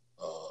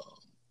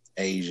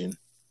 Asian,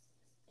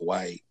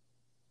 white,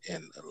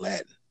 and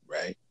Latin,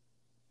 right?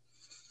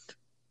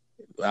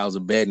 If I was a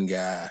betting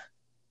guy,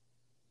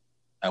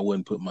 I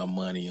wouldn't put my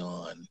money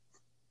on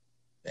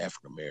the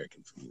African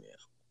American female.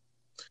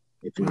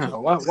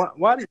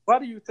 Why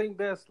do you think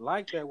that's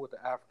like that with the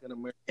African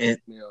American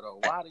female though?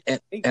 Why do you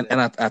think that?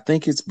 And I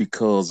think it's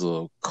because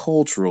of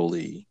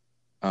culturally.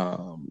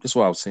 That's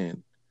what I was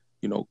saying.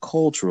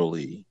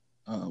 Culturally,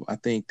 I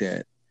think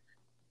that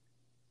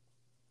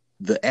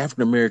the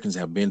African Americans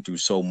have been through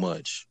so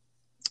much,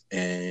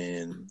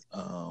 and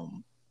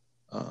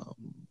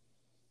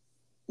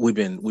we've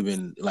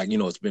been like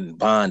it's been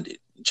bonded,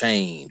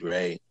 chained,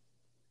 right?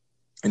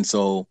 And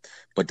so,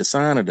 but the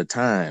sign of the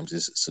times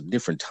is it's a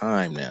different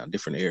time now,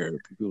 different era.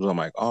 People are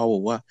like, oh,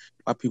 well,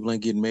 why people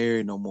ain't getting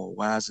married no more?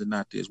 Why is it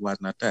not this? Why is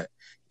it not that?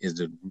 Is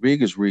the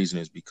biggest reason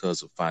is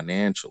because of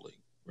financially,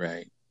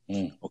 right?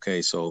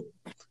 Okay, so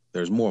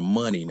there's more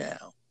money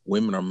now.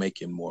 Women are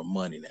making more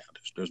money now.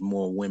 There's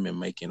more women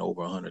making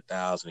over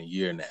 100,000 a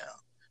year now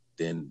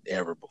than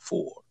ever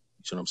before.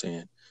 You see what I'm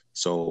saying?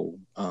 So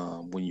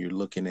when you're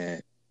looking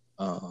at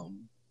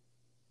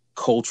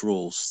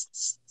cultural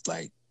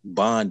like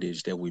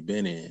bondage that we've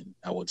been in,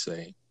 I would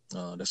say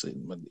that's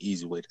an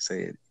easy way to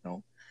say it.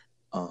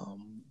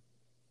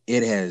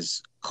 It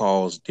has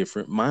caused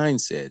different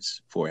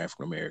mindsets for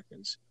African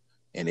Americans,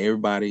 and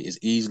everybody is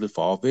easily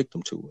fall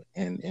victim to it.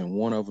 And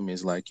one of them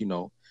is like,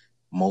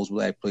 most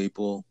Black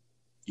people,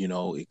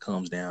 it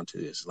comes down to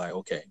this, like,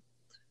 okay,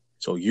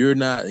 so you're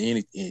not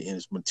any, and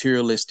it's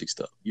materialistic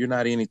stuff. You're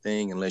not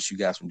anything unless you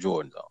got some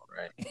Jordans on,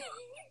 right?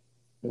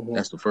 Mm-hmm.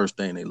 That's the first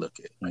thing they look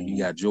at. Like, you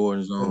got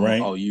Jordans on.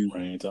 Rain, oh, you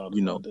that,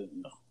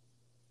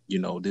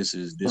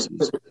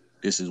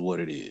 this is what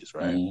it is,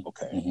 right? Mm-hmm.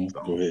 Okay, mm-hmm.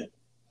 So, go ahead.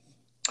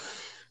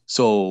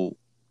 So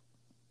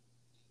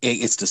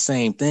it's the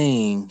same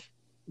thing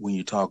when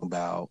you're talking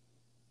about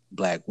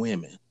Black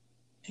women,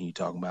 and you're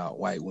talking about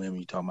white women,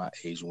 you're talking about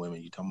Asian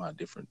women, you're talking about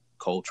different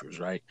cultures,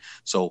 right?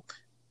 So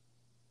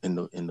in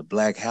the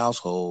Black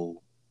household,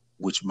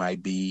 which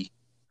might be,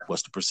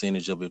 what's the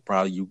percentage of it?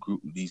 Probably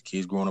these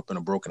kids growing up in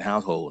a broken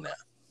household now.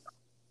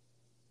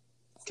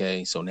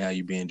 Okay, so now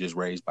you're being just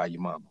raised by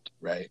your mama,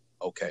 right?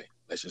 Okay,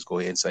 let's just go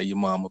ahead and say your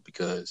mama,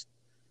 because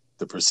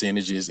the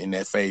percentages in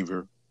that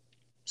favor,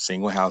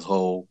 single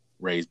household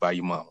raised by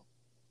your mama.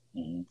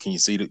 Mm-hmm. Can you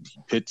see the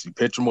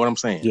picture what I'm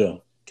saying? Yeah.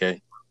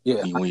 Okay.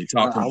 Yeah. When you're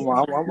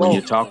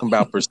talking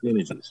about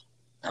percentages,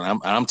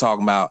 and I'm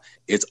talking about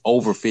it's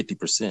over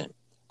 50%.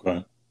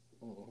 Okay.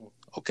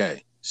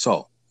 Okay.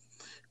 So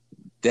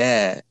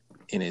that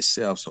in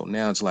itself. So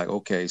now it's like,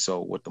 okay,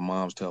 so what the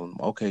mom's telling them,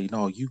 okay,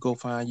 you go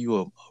find you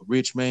a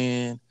rich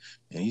man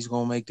and he's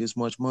gonna make this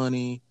much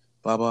money,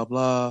 blah blah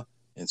blah,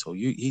 and so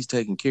he's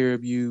taking care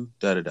of you,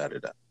 da da da da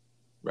da,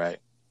 right?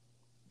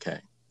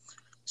 Okay.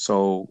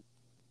 So,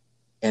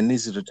 and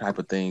these are the type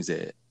of things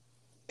that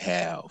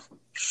have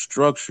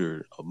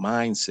structured a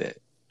mindset.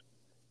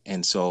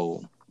 And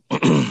so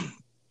I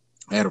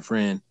had a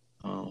friend,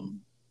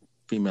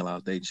 female I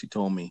was dating, she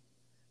told me,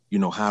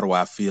 how do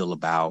I feel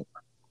about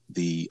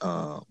the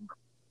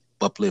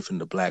uplifting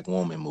the Black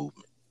woman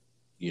movement,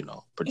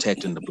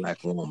 protecting the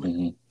Black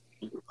woman.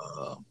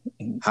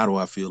 Mm-hmm. How do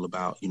I feel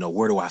about,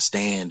 where do I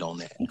stand on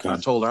that? Okay. I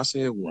told her, I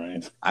said, well,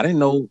 right. I didn't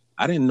know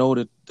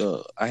that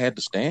I had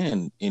to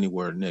stand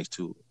anywhere next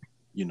to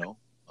it,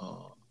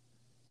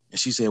 and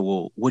she said,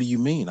 well, what do you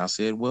mean? I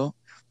said, well,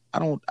 I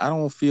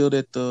don't feel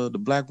that the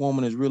Black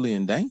woman is really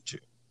in danger.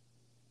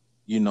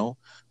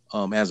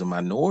 As a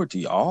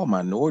minority, all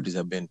minorities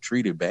have been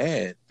treated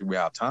bad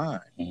throughout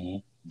time. Mm-hmm.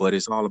 But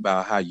it's all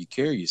about how you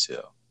carry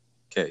yourself.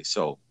 Okay,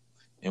 so,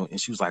 and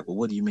she was like, well,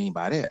 what do you mean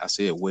by that? I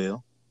said,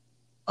 well,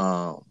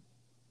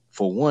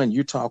 for one,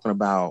 you're talking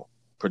about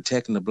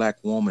protecting the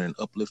Black woman and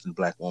uplifting the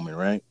Black woman,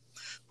 right?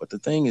 But the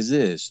thing is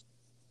this,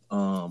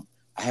 I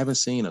haven't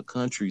seen a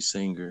country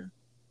singer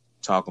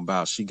talking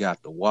about she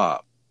got the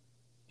WAP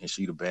and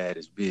she the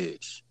baddest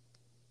bitch.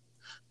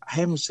 I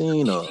haven't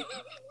seen a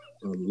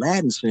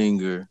Latin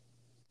singer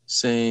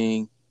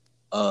sing,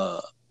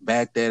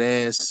 back that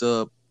ass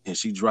up, and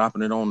she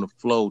dropping it on the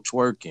floor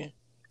twerking.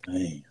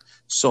 Damn.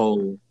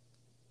 So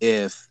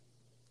if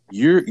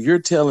you're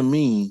telling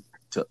me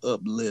to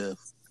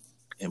uplift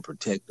and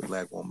protect the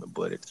Black woman,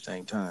 but at the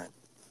same time,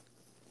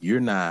 you're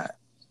not,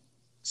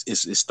 it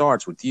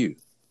starts with you.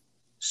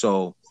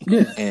 So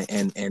yeah.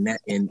 and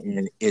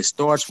it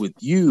starts with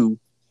you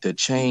to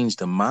change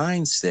the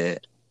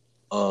mindset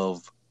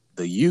of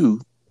the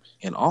youth,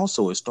 and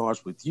also it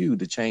starts with you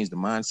to change the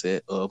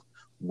mindset of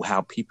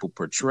how people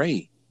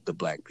portray the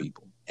Black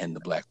people and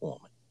the Black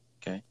woman.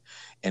 Okay.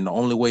 And the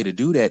only way to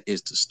do that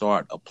is to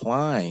start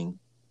applying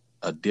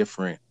a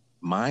different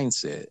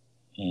mindset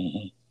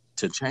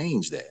to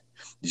change that.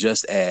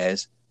 Just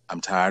as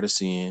I'm tired of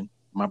seeing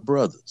my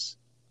brothers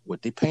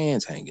with their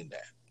pants hanging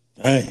down.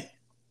 Hey.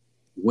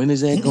 When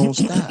is that going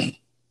to stop?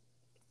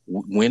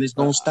 When it's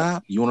going to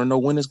stop? You want to know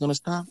when it's going to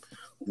stop?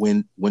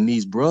 When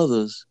these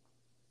brothers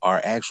are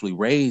actually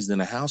raised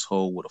in a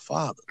household with a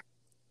father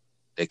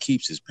that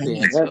keeps his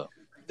pants up,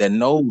 that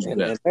knows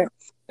better.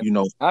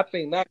 I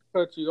think, not to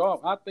cut you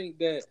off, I think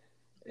that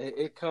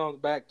it comes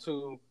back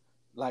to,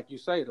 like you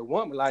say, the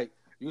woman, like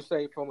you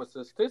say, from a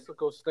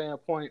statistical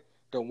standpoint,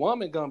 the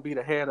woman gonna be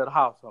the head of the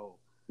household.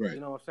 Right. You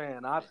know what I'm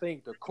saying? I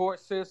think the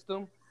court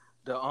system,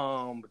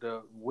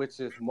 the which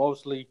is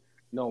mostly,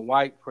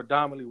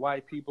 predominantly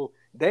white people,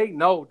 they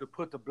know to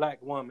put the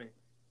Black woman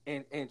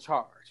in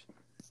charge.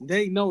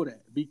 They know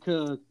that,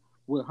 because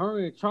with her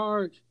in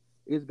charge,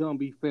 it's gonna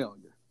be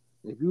failure.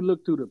 If you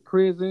look through the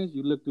prisons,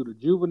 you look through the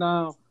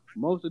juvenile,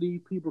 most of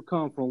these people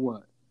come from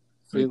what?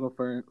 Single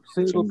parent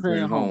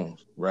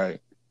homes. Right.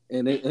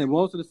 And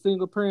most of the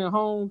single parent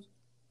homes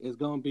is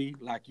gonna be,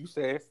 like you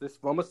said,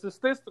 from a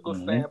statistical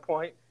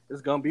standpoint,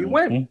 It's gonna be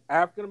women,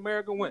 African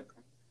American women.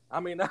 I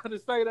mean, not to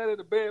say that in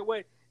a bad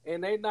way,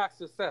 and they not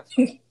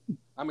successful.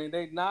 I mean,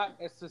 they not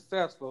as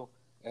successful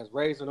as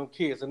raising them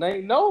kids, and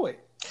they know it.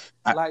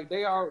 Like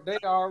they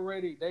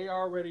already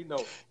know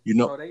it. You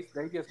know, so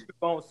they just keep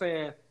on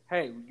saying,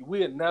 "Hey,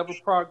 we'll never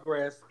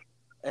progress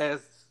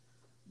as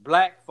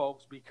black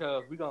folks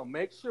because we're gonna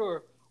make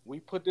sure we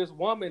put this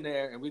woman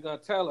there, and we're gonna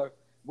tell her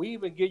we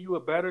even give you a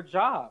better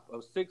job, a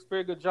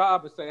 6-figure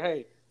job, and say,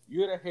 hey,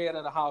 you're the head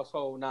of the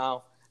household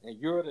now, and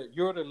you're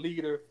the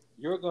leader.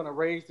 You're gonna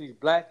raise these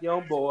black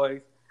young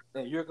boys,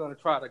 and you're gonna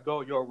try to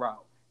go your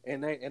route."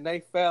 And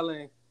they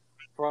failing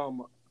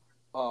from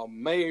a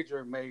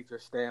major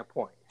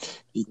standpoint.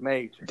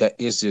 Major. That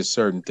it's just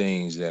certain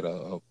things that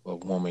a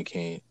woman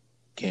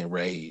can't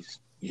raise.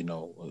 You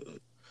know,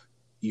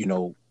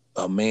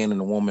 a man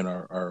and a woman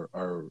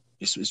are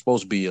it's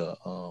supposed to be a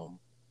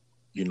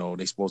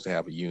they're supposed to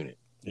have a unit.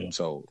 Yeah.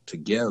 So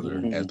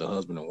together as the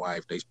husband and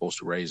wife, they're supposed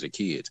to raise their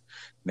kids.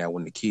 Now,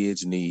 when the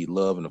kids need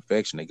love and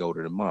affection, they go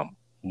to the mama.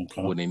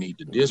 Okay. When they need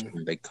the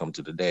discipline, they come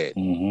to the dad.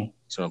 Mm-hmm.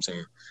 See what I'm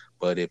saying?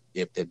 But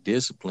if the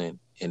discipline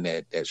and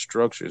that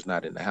structure is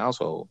not in the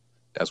household,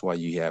 that's why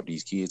you have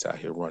these kids out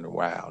here running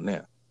wild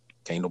now.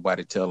 Can't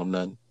nobody tell them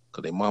nothing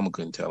because their mama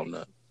couldn't tell them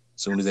nothing.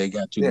 As soon as they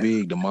got too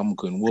big, the mama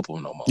couldn't whoop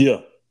them no more. Yeah.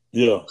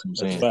 You know what I'm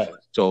saying?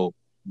 So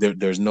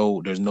there's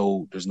no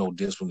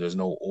discipline, there's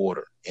no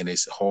order, and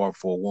it's hard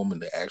for a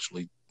woman to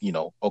actually,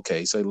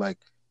 say like,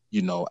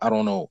 I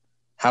don't know,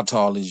 how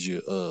tall is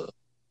your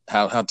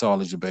how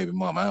tall is your baby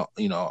mama?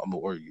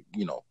 Or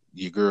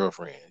your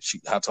girlfriend.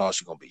 How tall is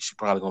she gonna be? She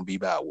probably gonna be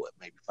about what,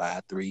 maybe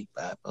 5'3",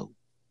 5'4".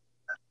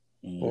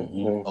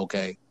 Mm-hmm.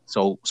 Okay,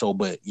 so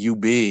but you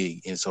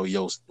big, and so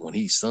when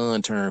his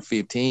son turned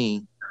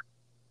 15,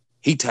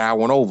 he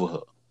towering over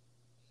her.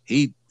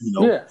 He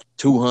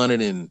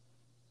 200 and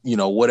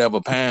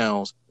whatever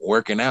pounds,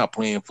 working out,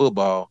 playing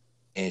football,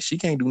 and she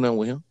can't do nothing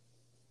with him.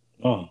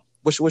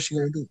 What's she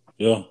gonna do?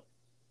 Yeah.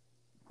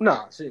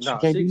 She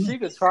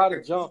could try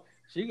to jump.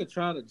 She could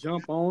try to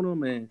jump on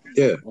him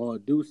or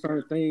do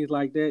certain things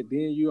like that.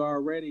 Then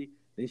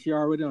she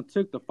already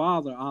took the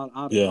father out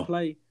of the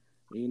play.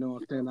 You know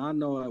what I'm saying? I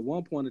know at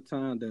one point in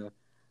time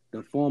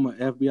the former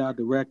FBI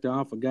director,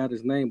 I forgot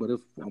his name, but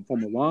it's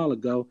from a while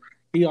ago.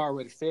 He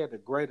already said the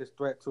greatest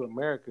threat to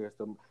America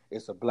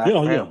is a black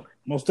family. Yeah,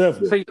 most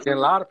definitely. See, a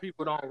lot of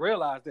people don't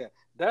realize that.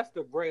 That's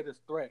the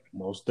greatest threat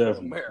most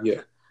definitely. to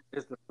America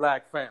is the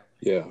black family.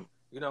 Yeah.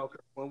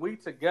 When we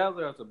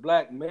together as a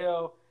black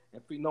male,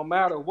 and no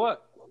matter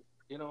what,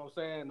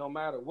 no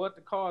matter what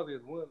the cause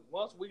is,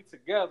 once we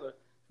together,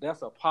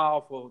 that's going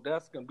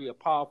to be a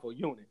powerful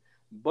unit.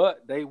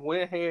 But they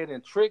went ahead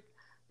and tricked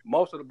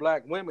most of the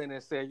black women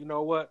and said, you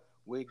know what,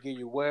 we'll give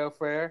you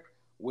welfare.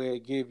 We'll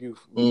give you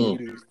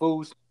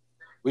food.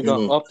 We're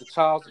gonna up the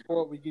child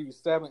support. We give you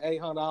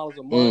 $700-800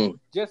 a month.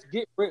 Just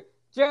get rid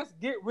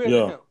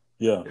of him.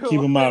 Yeah,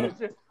 keep him out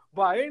of.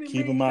 By any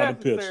means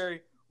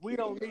necessary, we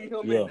don't need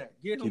him in that.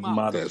 Get him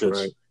out. That's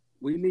right.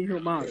 We need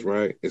him out. That's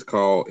right. It's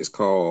called.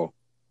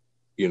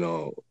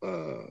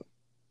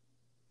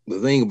 The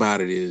thing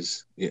about it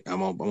is, I'm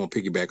gonna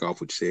piggyback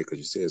off what you said because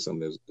you said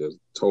something that's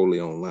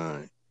totally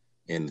online.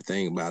 And the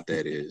thing about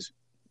that is,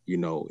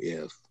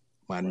 if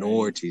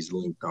minorities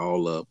linked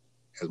all up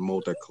as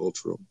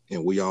multicultural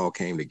and we all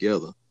came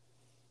together,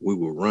 we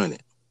would run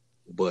it.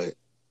 But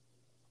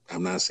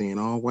I'm not saying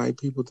all white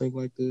people think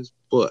like this,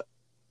 but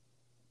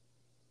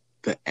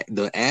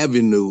the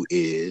avenue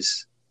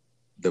is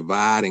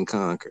divide and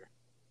conquer.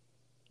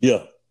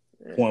 Yeah,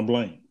 point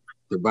blank.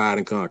 Divide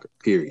and conquer,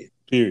 period.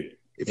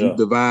 If you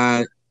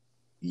divide,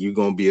 you're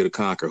going to be able to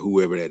conquer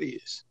whoever that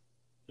is.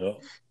 Yeah.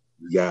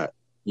 You got,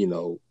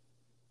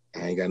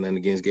 I ain't got nothing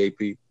against gay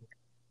people.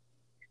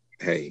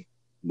 Hey,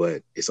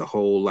 but it's a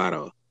whole lot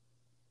of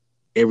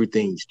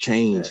everything's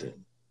changing.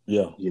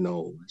 Yeah.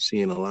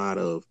 Seeing a lot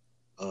of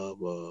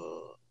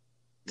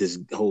this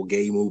whole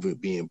gay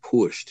movement being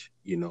pushed,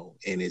 and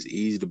it's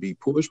easy to be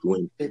pushed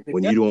when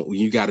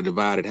you got a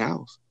divided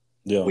house.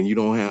 Yeah. When you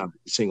don't have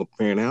a single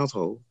parent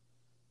household,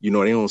 they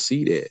don't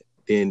see that.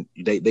 Then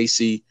they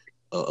see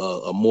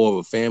a more of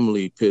a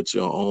family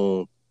picture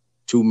on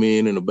 2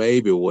 men and a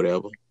baby or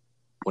whatever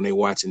when they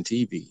watching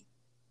TV.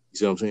 You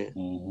see what I'm saying?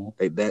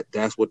 Mm-hmm.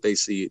 That's what they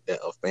see that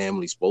a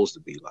family's supposed to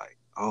be like.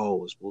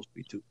 Oh, it's supposed to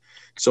be too.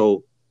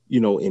 So,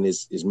 and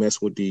it's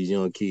messing with these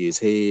young kids'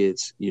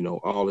 heads,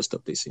 all the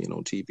stuff they seeing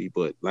on TV.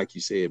 But like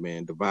you said,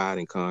 man, divide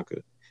and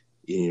conquer,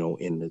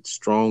 and the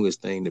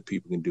strongest thing that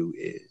people can do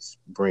is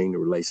bring the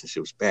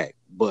relationships back.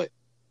 But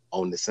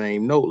on the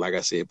same note, like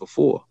I said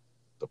before,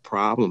 the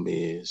problem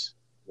is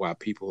why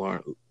people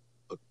aren't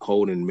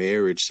holding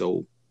marriage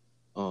so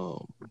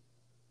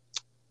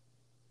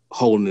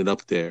holding it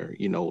up there,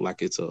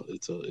 like it's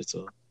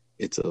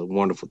a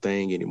wonderful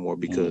thing anymore,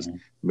 because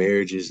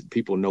marriages,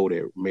 people know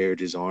that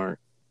marriages aren't,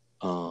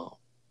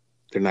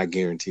 they're not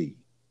guaranteed.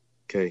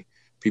 Okay.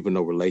 People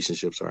know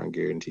relationships aren't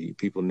guaranteed.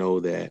 People know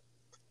that,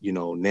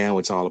 now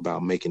it's all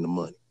about making the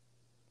money.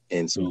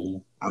 And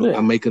so I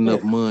make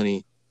enough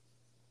money.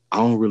 I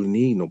don't really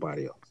need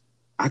nobody else.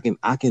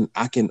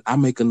 I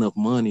make enough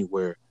money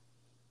where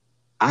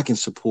I can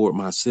support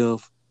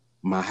myself,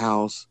 my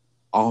house,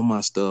 all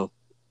my stuff,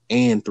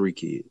 and 3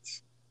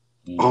 kids,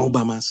 all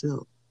by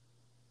myself,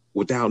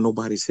 without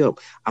nobody's help.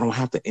 I don't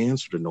have to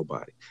answer to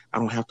nobody. I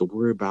don't have to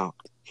worry about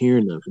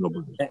hearing nothing from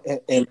nobody.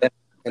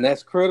 And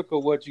that's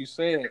critical what you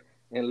said.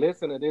 And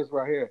listen to this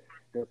right here.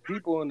 The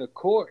people in the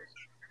courts,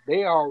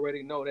 they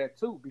already know that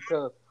too,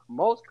 because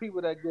most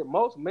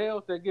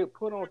males that get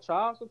put on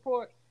child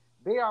support,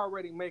 they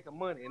already making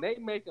money, and they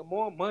making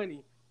more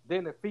money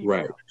than the female.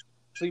 Right.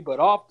 See, but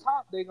off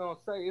top, they're gonna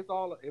say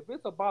if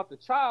it's about the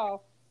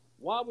child,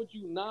 why would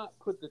you not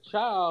put the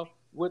child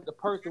with the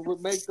person who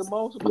would make the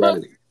most money?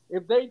 Right.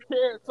 If they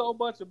cared so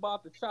much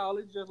about the child,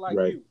 it's just like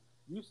Right. you.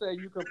 You say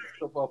you can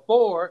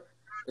afford,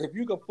 if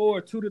you can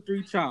afford 2 to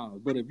 3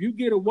 child, but if you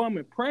get a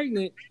woman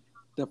pregnant,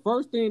 the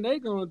first thing they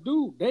gonna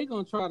do, they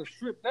gonna try to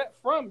strip that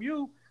from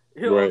you.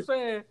 You know what I'm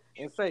saying?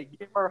 And say,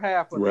 give her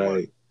half of the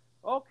money.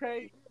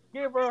 Okay,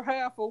 give her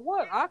half of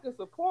what? I can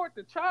support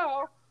the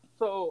child,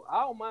 so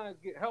I don't mind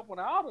helping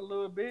her out a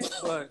little bit,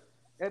 but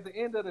at the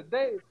end of the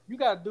day, you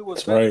got to do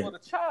what's best for the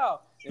child.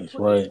 And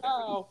put the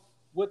child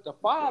with the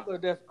father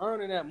that's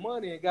earning that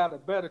money and got a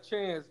better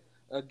chance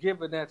of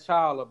giving that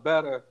child a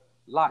better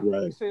life.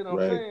 Right. You see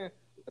what I'm saying?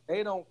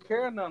 They don't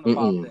care nothing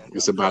about that.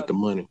 It's about the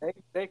money.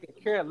 They can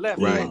care less.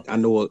 Right. About that.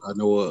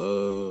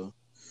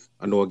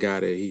 I know a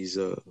guy that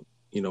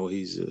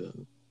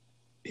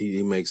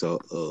he makes a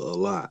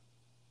lot.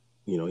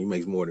 You know, he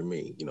makes more than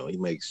me. You know, he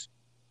makes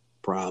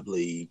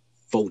probably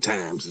 4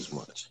 times as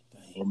much,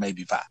 or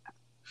maybe 5.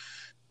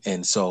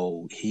 And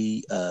so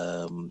he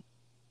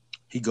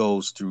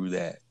goes through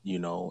that, you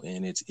know,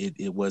 and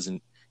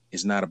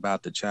it's not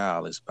about the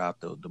child, it's about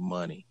the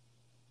money,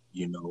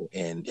 you know.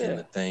 And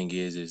the thing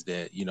is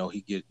that, you know,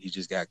 he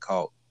just got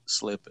caught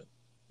slipping,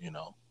 you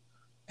know.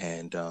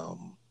 And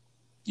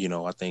you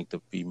know, I think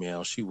the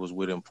female, she was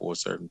with him for a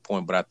certain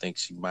point, but I think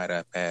she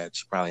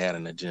probably had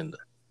an agenda,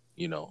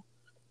 you know.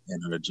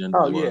 And her agenda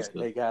was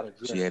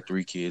she had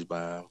 3 kids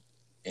by him,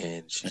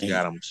 and she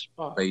got them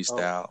spaced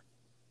out.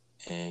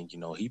 And, you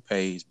know, he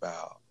pays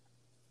about,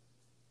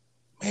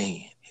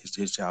 man,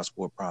 his child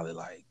support probably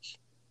like,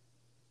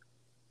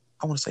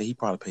 I want to say he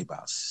probably paid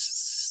about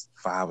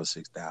 $5,000 or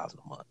 $6,000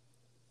 a month.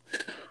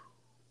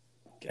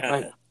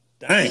 God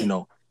dang. You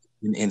know,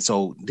 and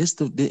so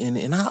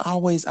and I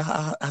always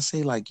I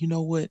say, like, you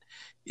know what,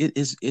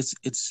 it's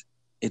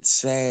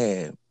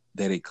sad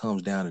that it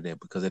comes down to that,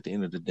 because at the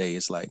end of the day,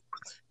 it's like,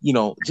 you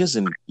know,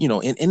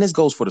 and this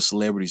goes for the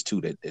celebrities too,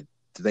 that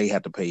they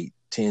have to pay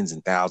tens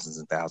and thousands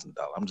and thousands of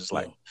dollars. I'm just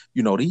like,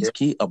 you know, these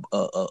kids, a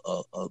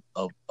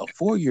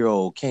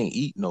 4-year-old can't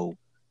eat no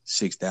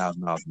 $6,000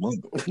 a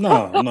month.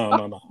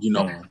 No. You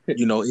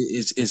know,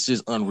 it's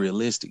just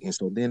unrealistic. And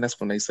so then that's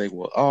when they say,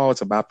 well,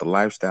 it's about the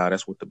lifestyle.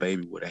 That's what the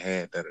baby would have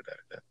had. Da, da, da,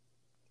 da.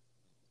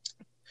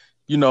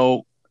 You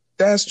know,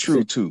 that's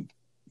true too.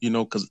 You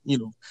know, because, you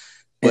know,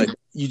 but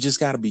you just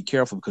got to be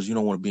careful, because you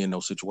don't want to be in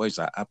those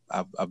situations.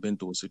 I've been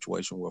through a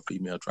situation where a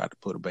female tried to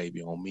put a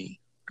baby on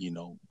me, you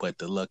know, but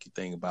the lucky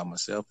thing about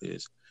myself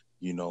is,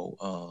 you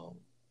know,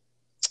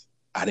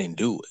 I didn't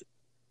do it.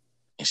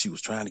 And she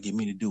was trying to get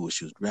me to do it.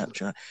 She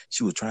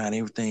was trying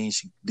everything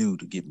she could do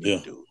to get me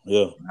to do it.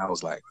 Yeah. And I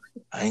was like,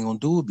 I ain't gonna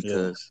do it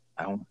because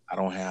I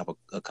don't have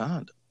a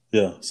condom.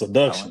 Yeah,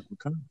 seduction.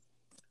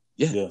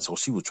 Yeah. So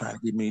she was trying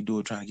to get me to do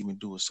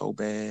it so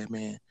bad,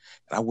 man. And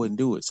I wouldn't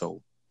do it.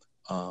 So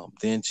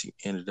then she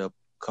ended up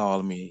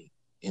calling me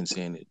and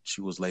saying that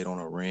she was late on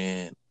her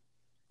rent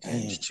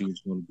and she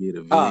was going to get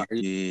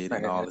evicted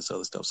and all this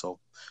other stuff. So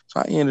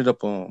I ended up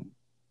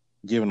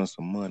giving her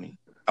some money.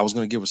 I was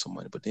going to give her some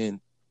money, but then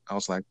I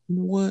was like, you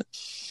know what?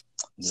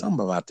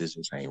 Something about this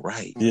just ain't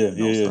right. Yeah.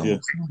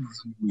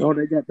 Don't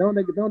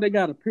they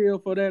got a pill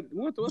for that?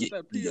 What's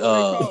that pill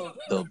called?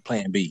 The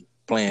Plan B.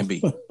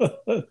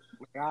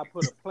 I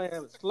put a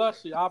plan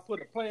slushy. I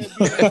put a Plan B.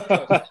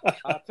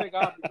 I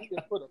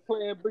put a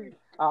Plan B.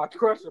 I'll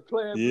crush a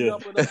Plan B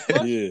up in a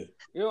slushy.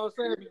 You know what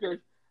I'm saying? Because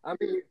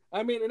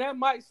I mean, and that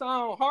might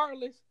sound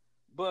heartless,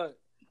 but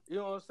you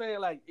know what I'm saying?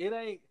 Like, it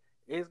ain't.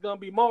 It's gonna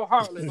be more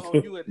heartless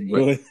on you at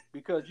the end,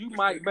 because you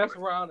might mess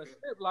around and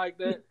slip like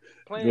that.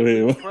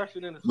 Playing with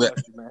crushing in the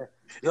slushy, man.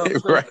 You know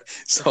what I'm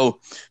saying?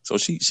 So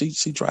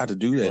she tried to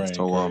do that.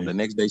 So the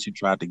next day she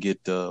tried to get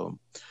some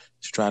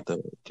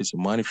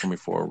money from me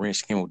for a rent.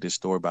 She came up with this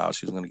story about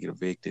she was going to get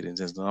evicted, and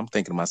just, I'm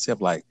thinking to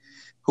myself, like,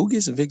 who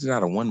gets evicted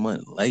out of 1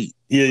 month late?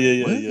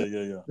 Yeah.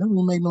 That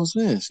doesn't make no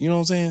sense. You know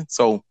what I'm saying?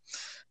 So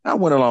I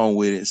went along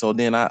with it. So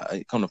then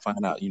I come to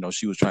find out, you know,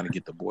 she was trying to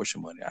get the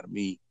abortion money out of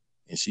me,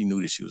 and she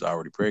knew that she was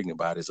already pregnant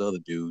by this other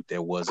dude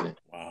that wasn't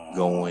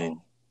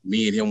going.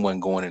 Me and him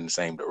wasn't going in the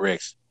same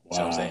direction. You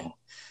know what I'm saying?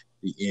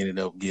 He ended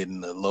up getting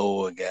the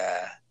lower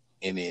guy,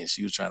 and then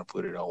she was trying to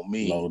put it on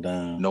me, low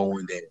down,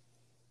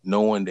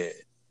 knowing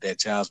that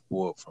child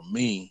support from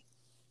me,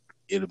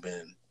 it'd have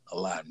been a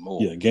lot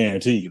more. Yeah,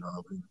 guaranteed. You know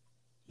what I mean?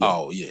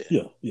 Oh yeah.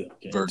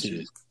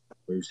 Guaranteed.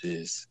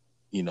 Versus,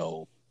 you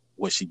know,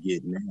 what she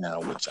getting now,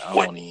 which I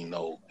don't even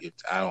know.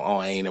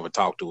 I ain't never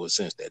talked to her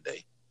since that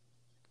day.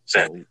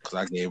 So, because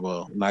I gave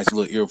her a nice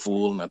little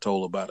earful and I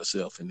told her about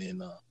herself, and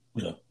then,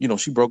 Yeah.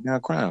 She broke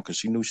down crying because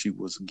she knew she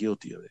was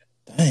guilty of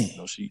that.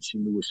 Dang. She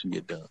knew what she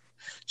had done.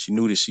 She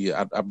knew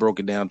that I broke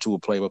it down to a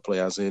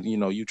play-by-play. I said,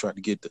 you tried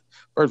to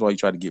first of all, you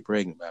tried to get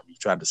pregnant by me. You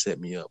tried to set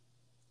me up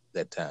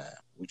that time.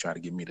 You tried to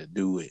get me to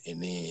do it,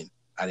 and then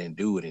I didn't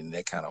do it, and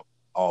that kind of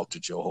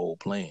altered your whole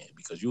plan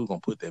because you were going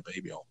to put that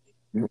baby on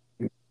me.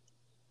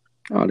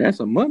 Oh, that's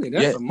some money.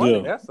 That's some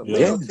money. That's a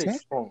little tick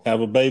spoon.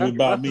 Have a baby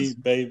by me,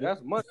 baby.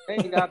 That's money. They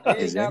ain't got to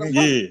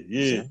work.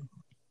 Yeah.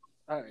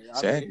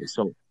 Exactly.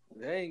 So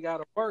they ain't got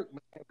to work,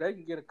 man. They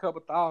can get a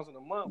couple $1,000 a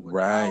month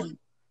right.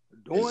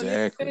 Doing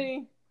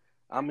anything.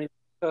 I mean,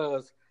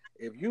 because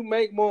if you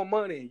make more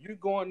money and you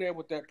go in there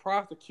with that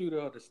prosecutor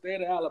of the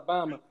state of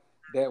Alabama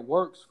that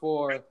works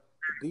for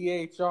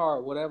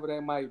DHR, whatever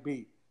that might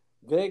be,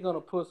 they're going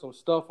to put some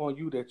stuff on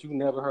you that you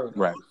never heard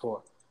of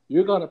before.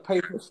 You're going to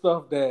pay for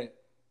stuff that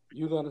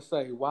you're going to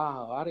say,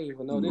 wow, I didn't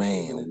even know this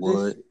even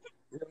existed.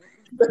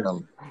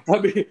 I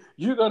mean,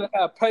 you're going to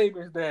have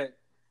papers that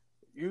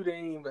you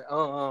didn't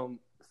even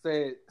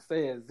say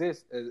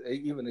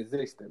even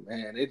existed,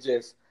 man. It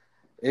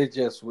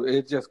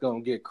just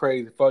gonna get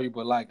crazy for you.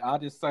 But like I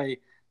just say,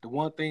 the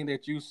one thing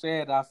that you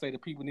said, I say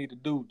that people need to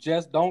do,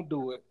 just don't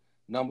do it.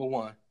 Number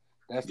one,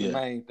 that's the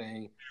main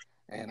thing.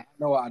 And I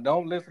know I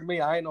don't listen to me.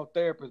 I ain't no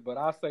therapist, but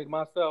I say to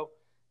myself,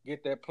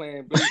 get that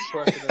Plan B,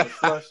 crush it in a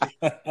slushy.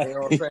 You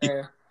know what I'm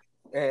saying?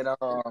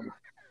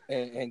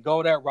 And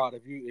go that route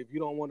if you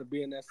don't want to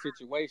be in that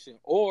situation,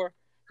 or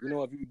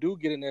if you do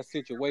get in that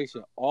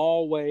situation,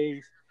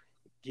 always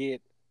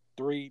get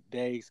 3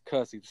 days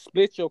custody.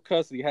 Split your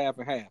custody half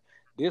and half.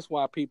 This is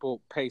why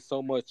people pay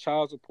so much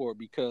child support,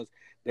 because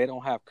they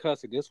don't have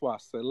custody. This is why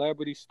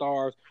celebrity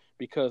stars,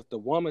 because the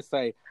woman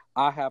say,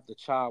 I have the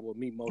child with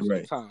me most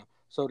of the time.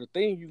 So the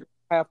thing you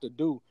have to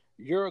do,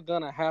 you're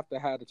going to have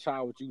the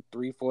child with you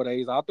 3-4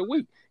 days out the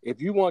week.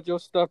 If you want your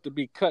stuff to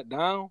be cut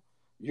down,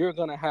 you're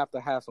going to have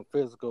some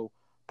physical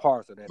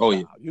parts of that child.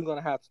 Yeah. You're going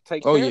to have to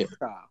take care of the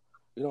child.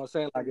 You know what I'm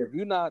saying? Like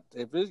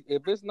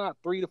if it's not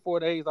 3 to 4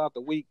 days out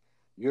the week,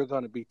 you're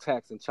going to be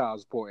taxing child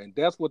support. And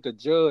that's what the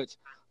judge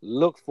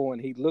look for.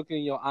 And he look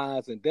in your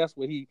eyes, and that's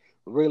what he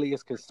really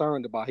is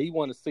concerned about. He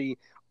want to see,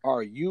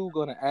 are you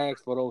going to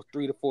ask for those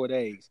 3 to 4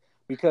 days?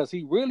 Because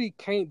he really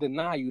can't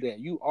deny you that.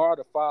 You are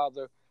the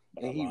father,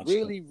 and he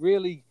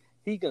really,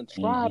 he can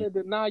try to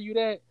deny you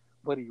that,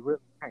 but he really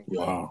can't.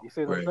 Wow. You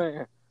see what I'm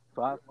saying?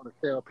 So I just want to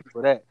tell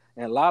people that.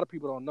 And a lot of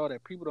people don't know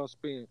that. People don't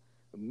spend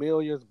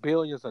millions,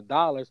 billions of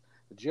dollars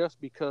just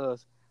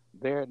because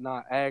they're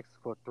not asked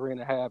for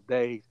 3.5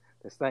 days,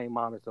 the same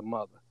amount as a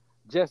mother.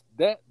 Just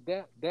that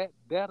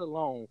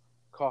alone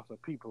costing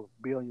people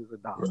billions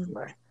of dollars,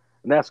 man.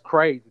 And that's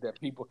crazy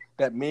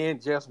that men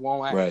just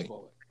won't ask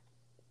for it.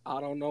 I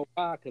don't know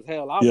why, because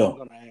hell, I wasn't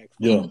gonna ask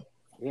for it.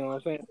 You know what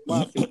I'm saying? You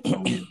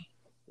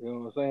know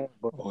what I'm saying?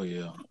 But,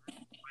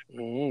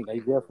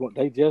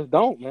 they just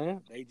don't,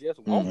 man. They just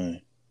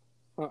won't.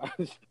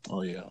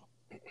 Oh yeah.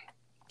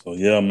 So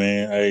yeah,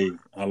 man. Hey,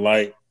 I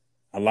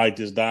like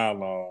this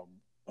dialogue,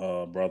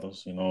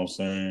 brothers. You know what I'm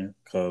saying?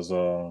 Because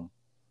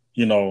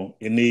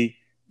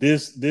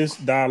this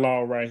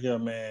dialogue right here,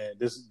 man.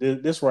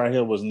 This right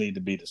here need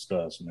to be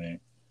discussed, man.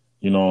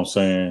 You know what I'm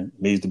saying?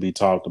 It needs to be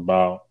talked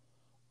about.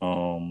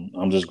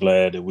 I'm just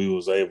glad that we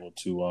was able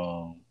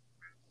to,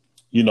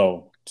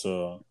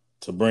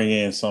 to bring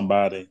in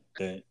somebody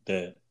that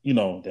that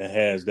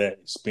has that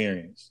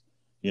experience,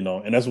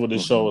 and that's what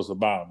this show is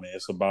about, man.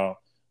 It's about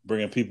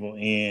bringing people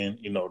in,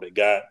 that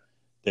got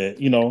that,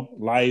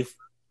 life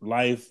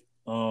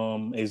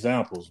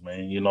examples,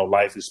 man,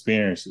 life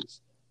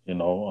experiences,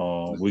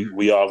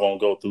 we all gonna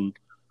go through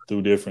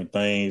different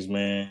things,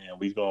 man, and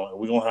we're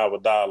gonna have a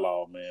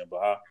dialogue, man.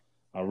 But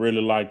I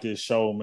really like this show, man.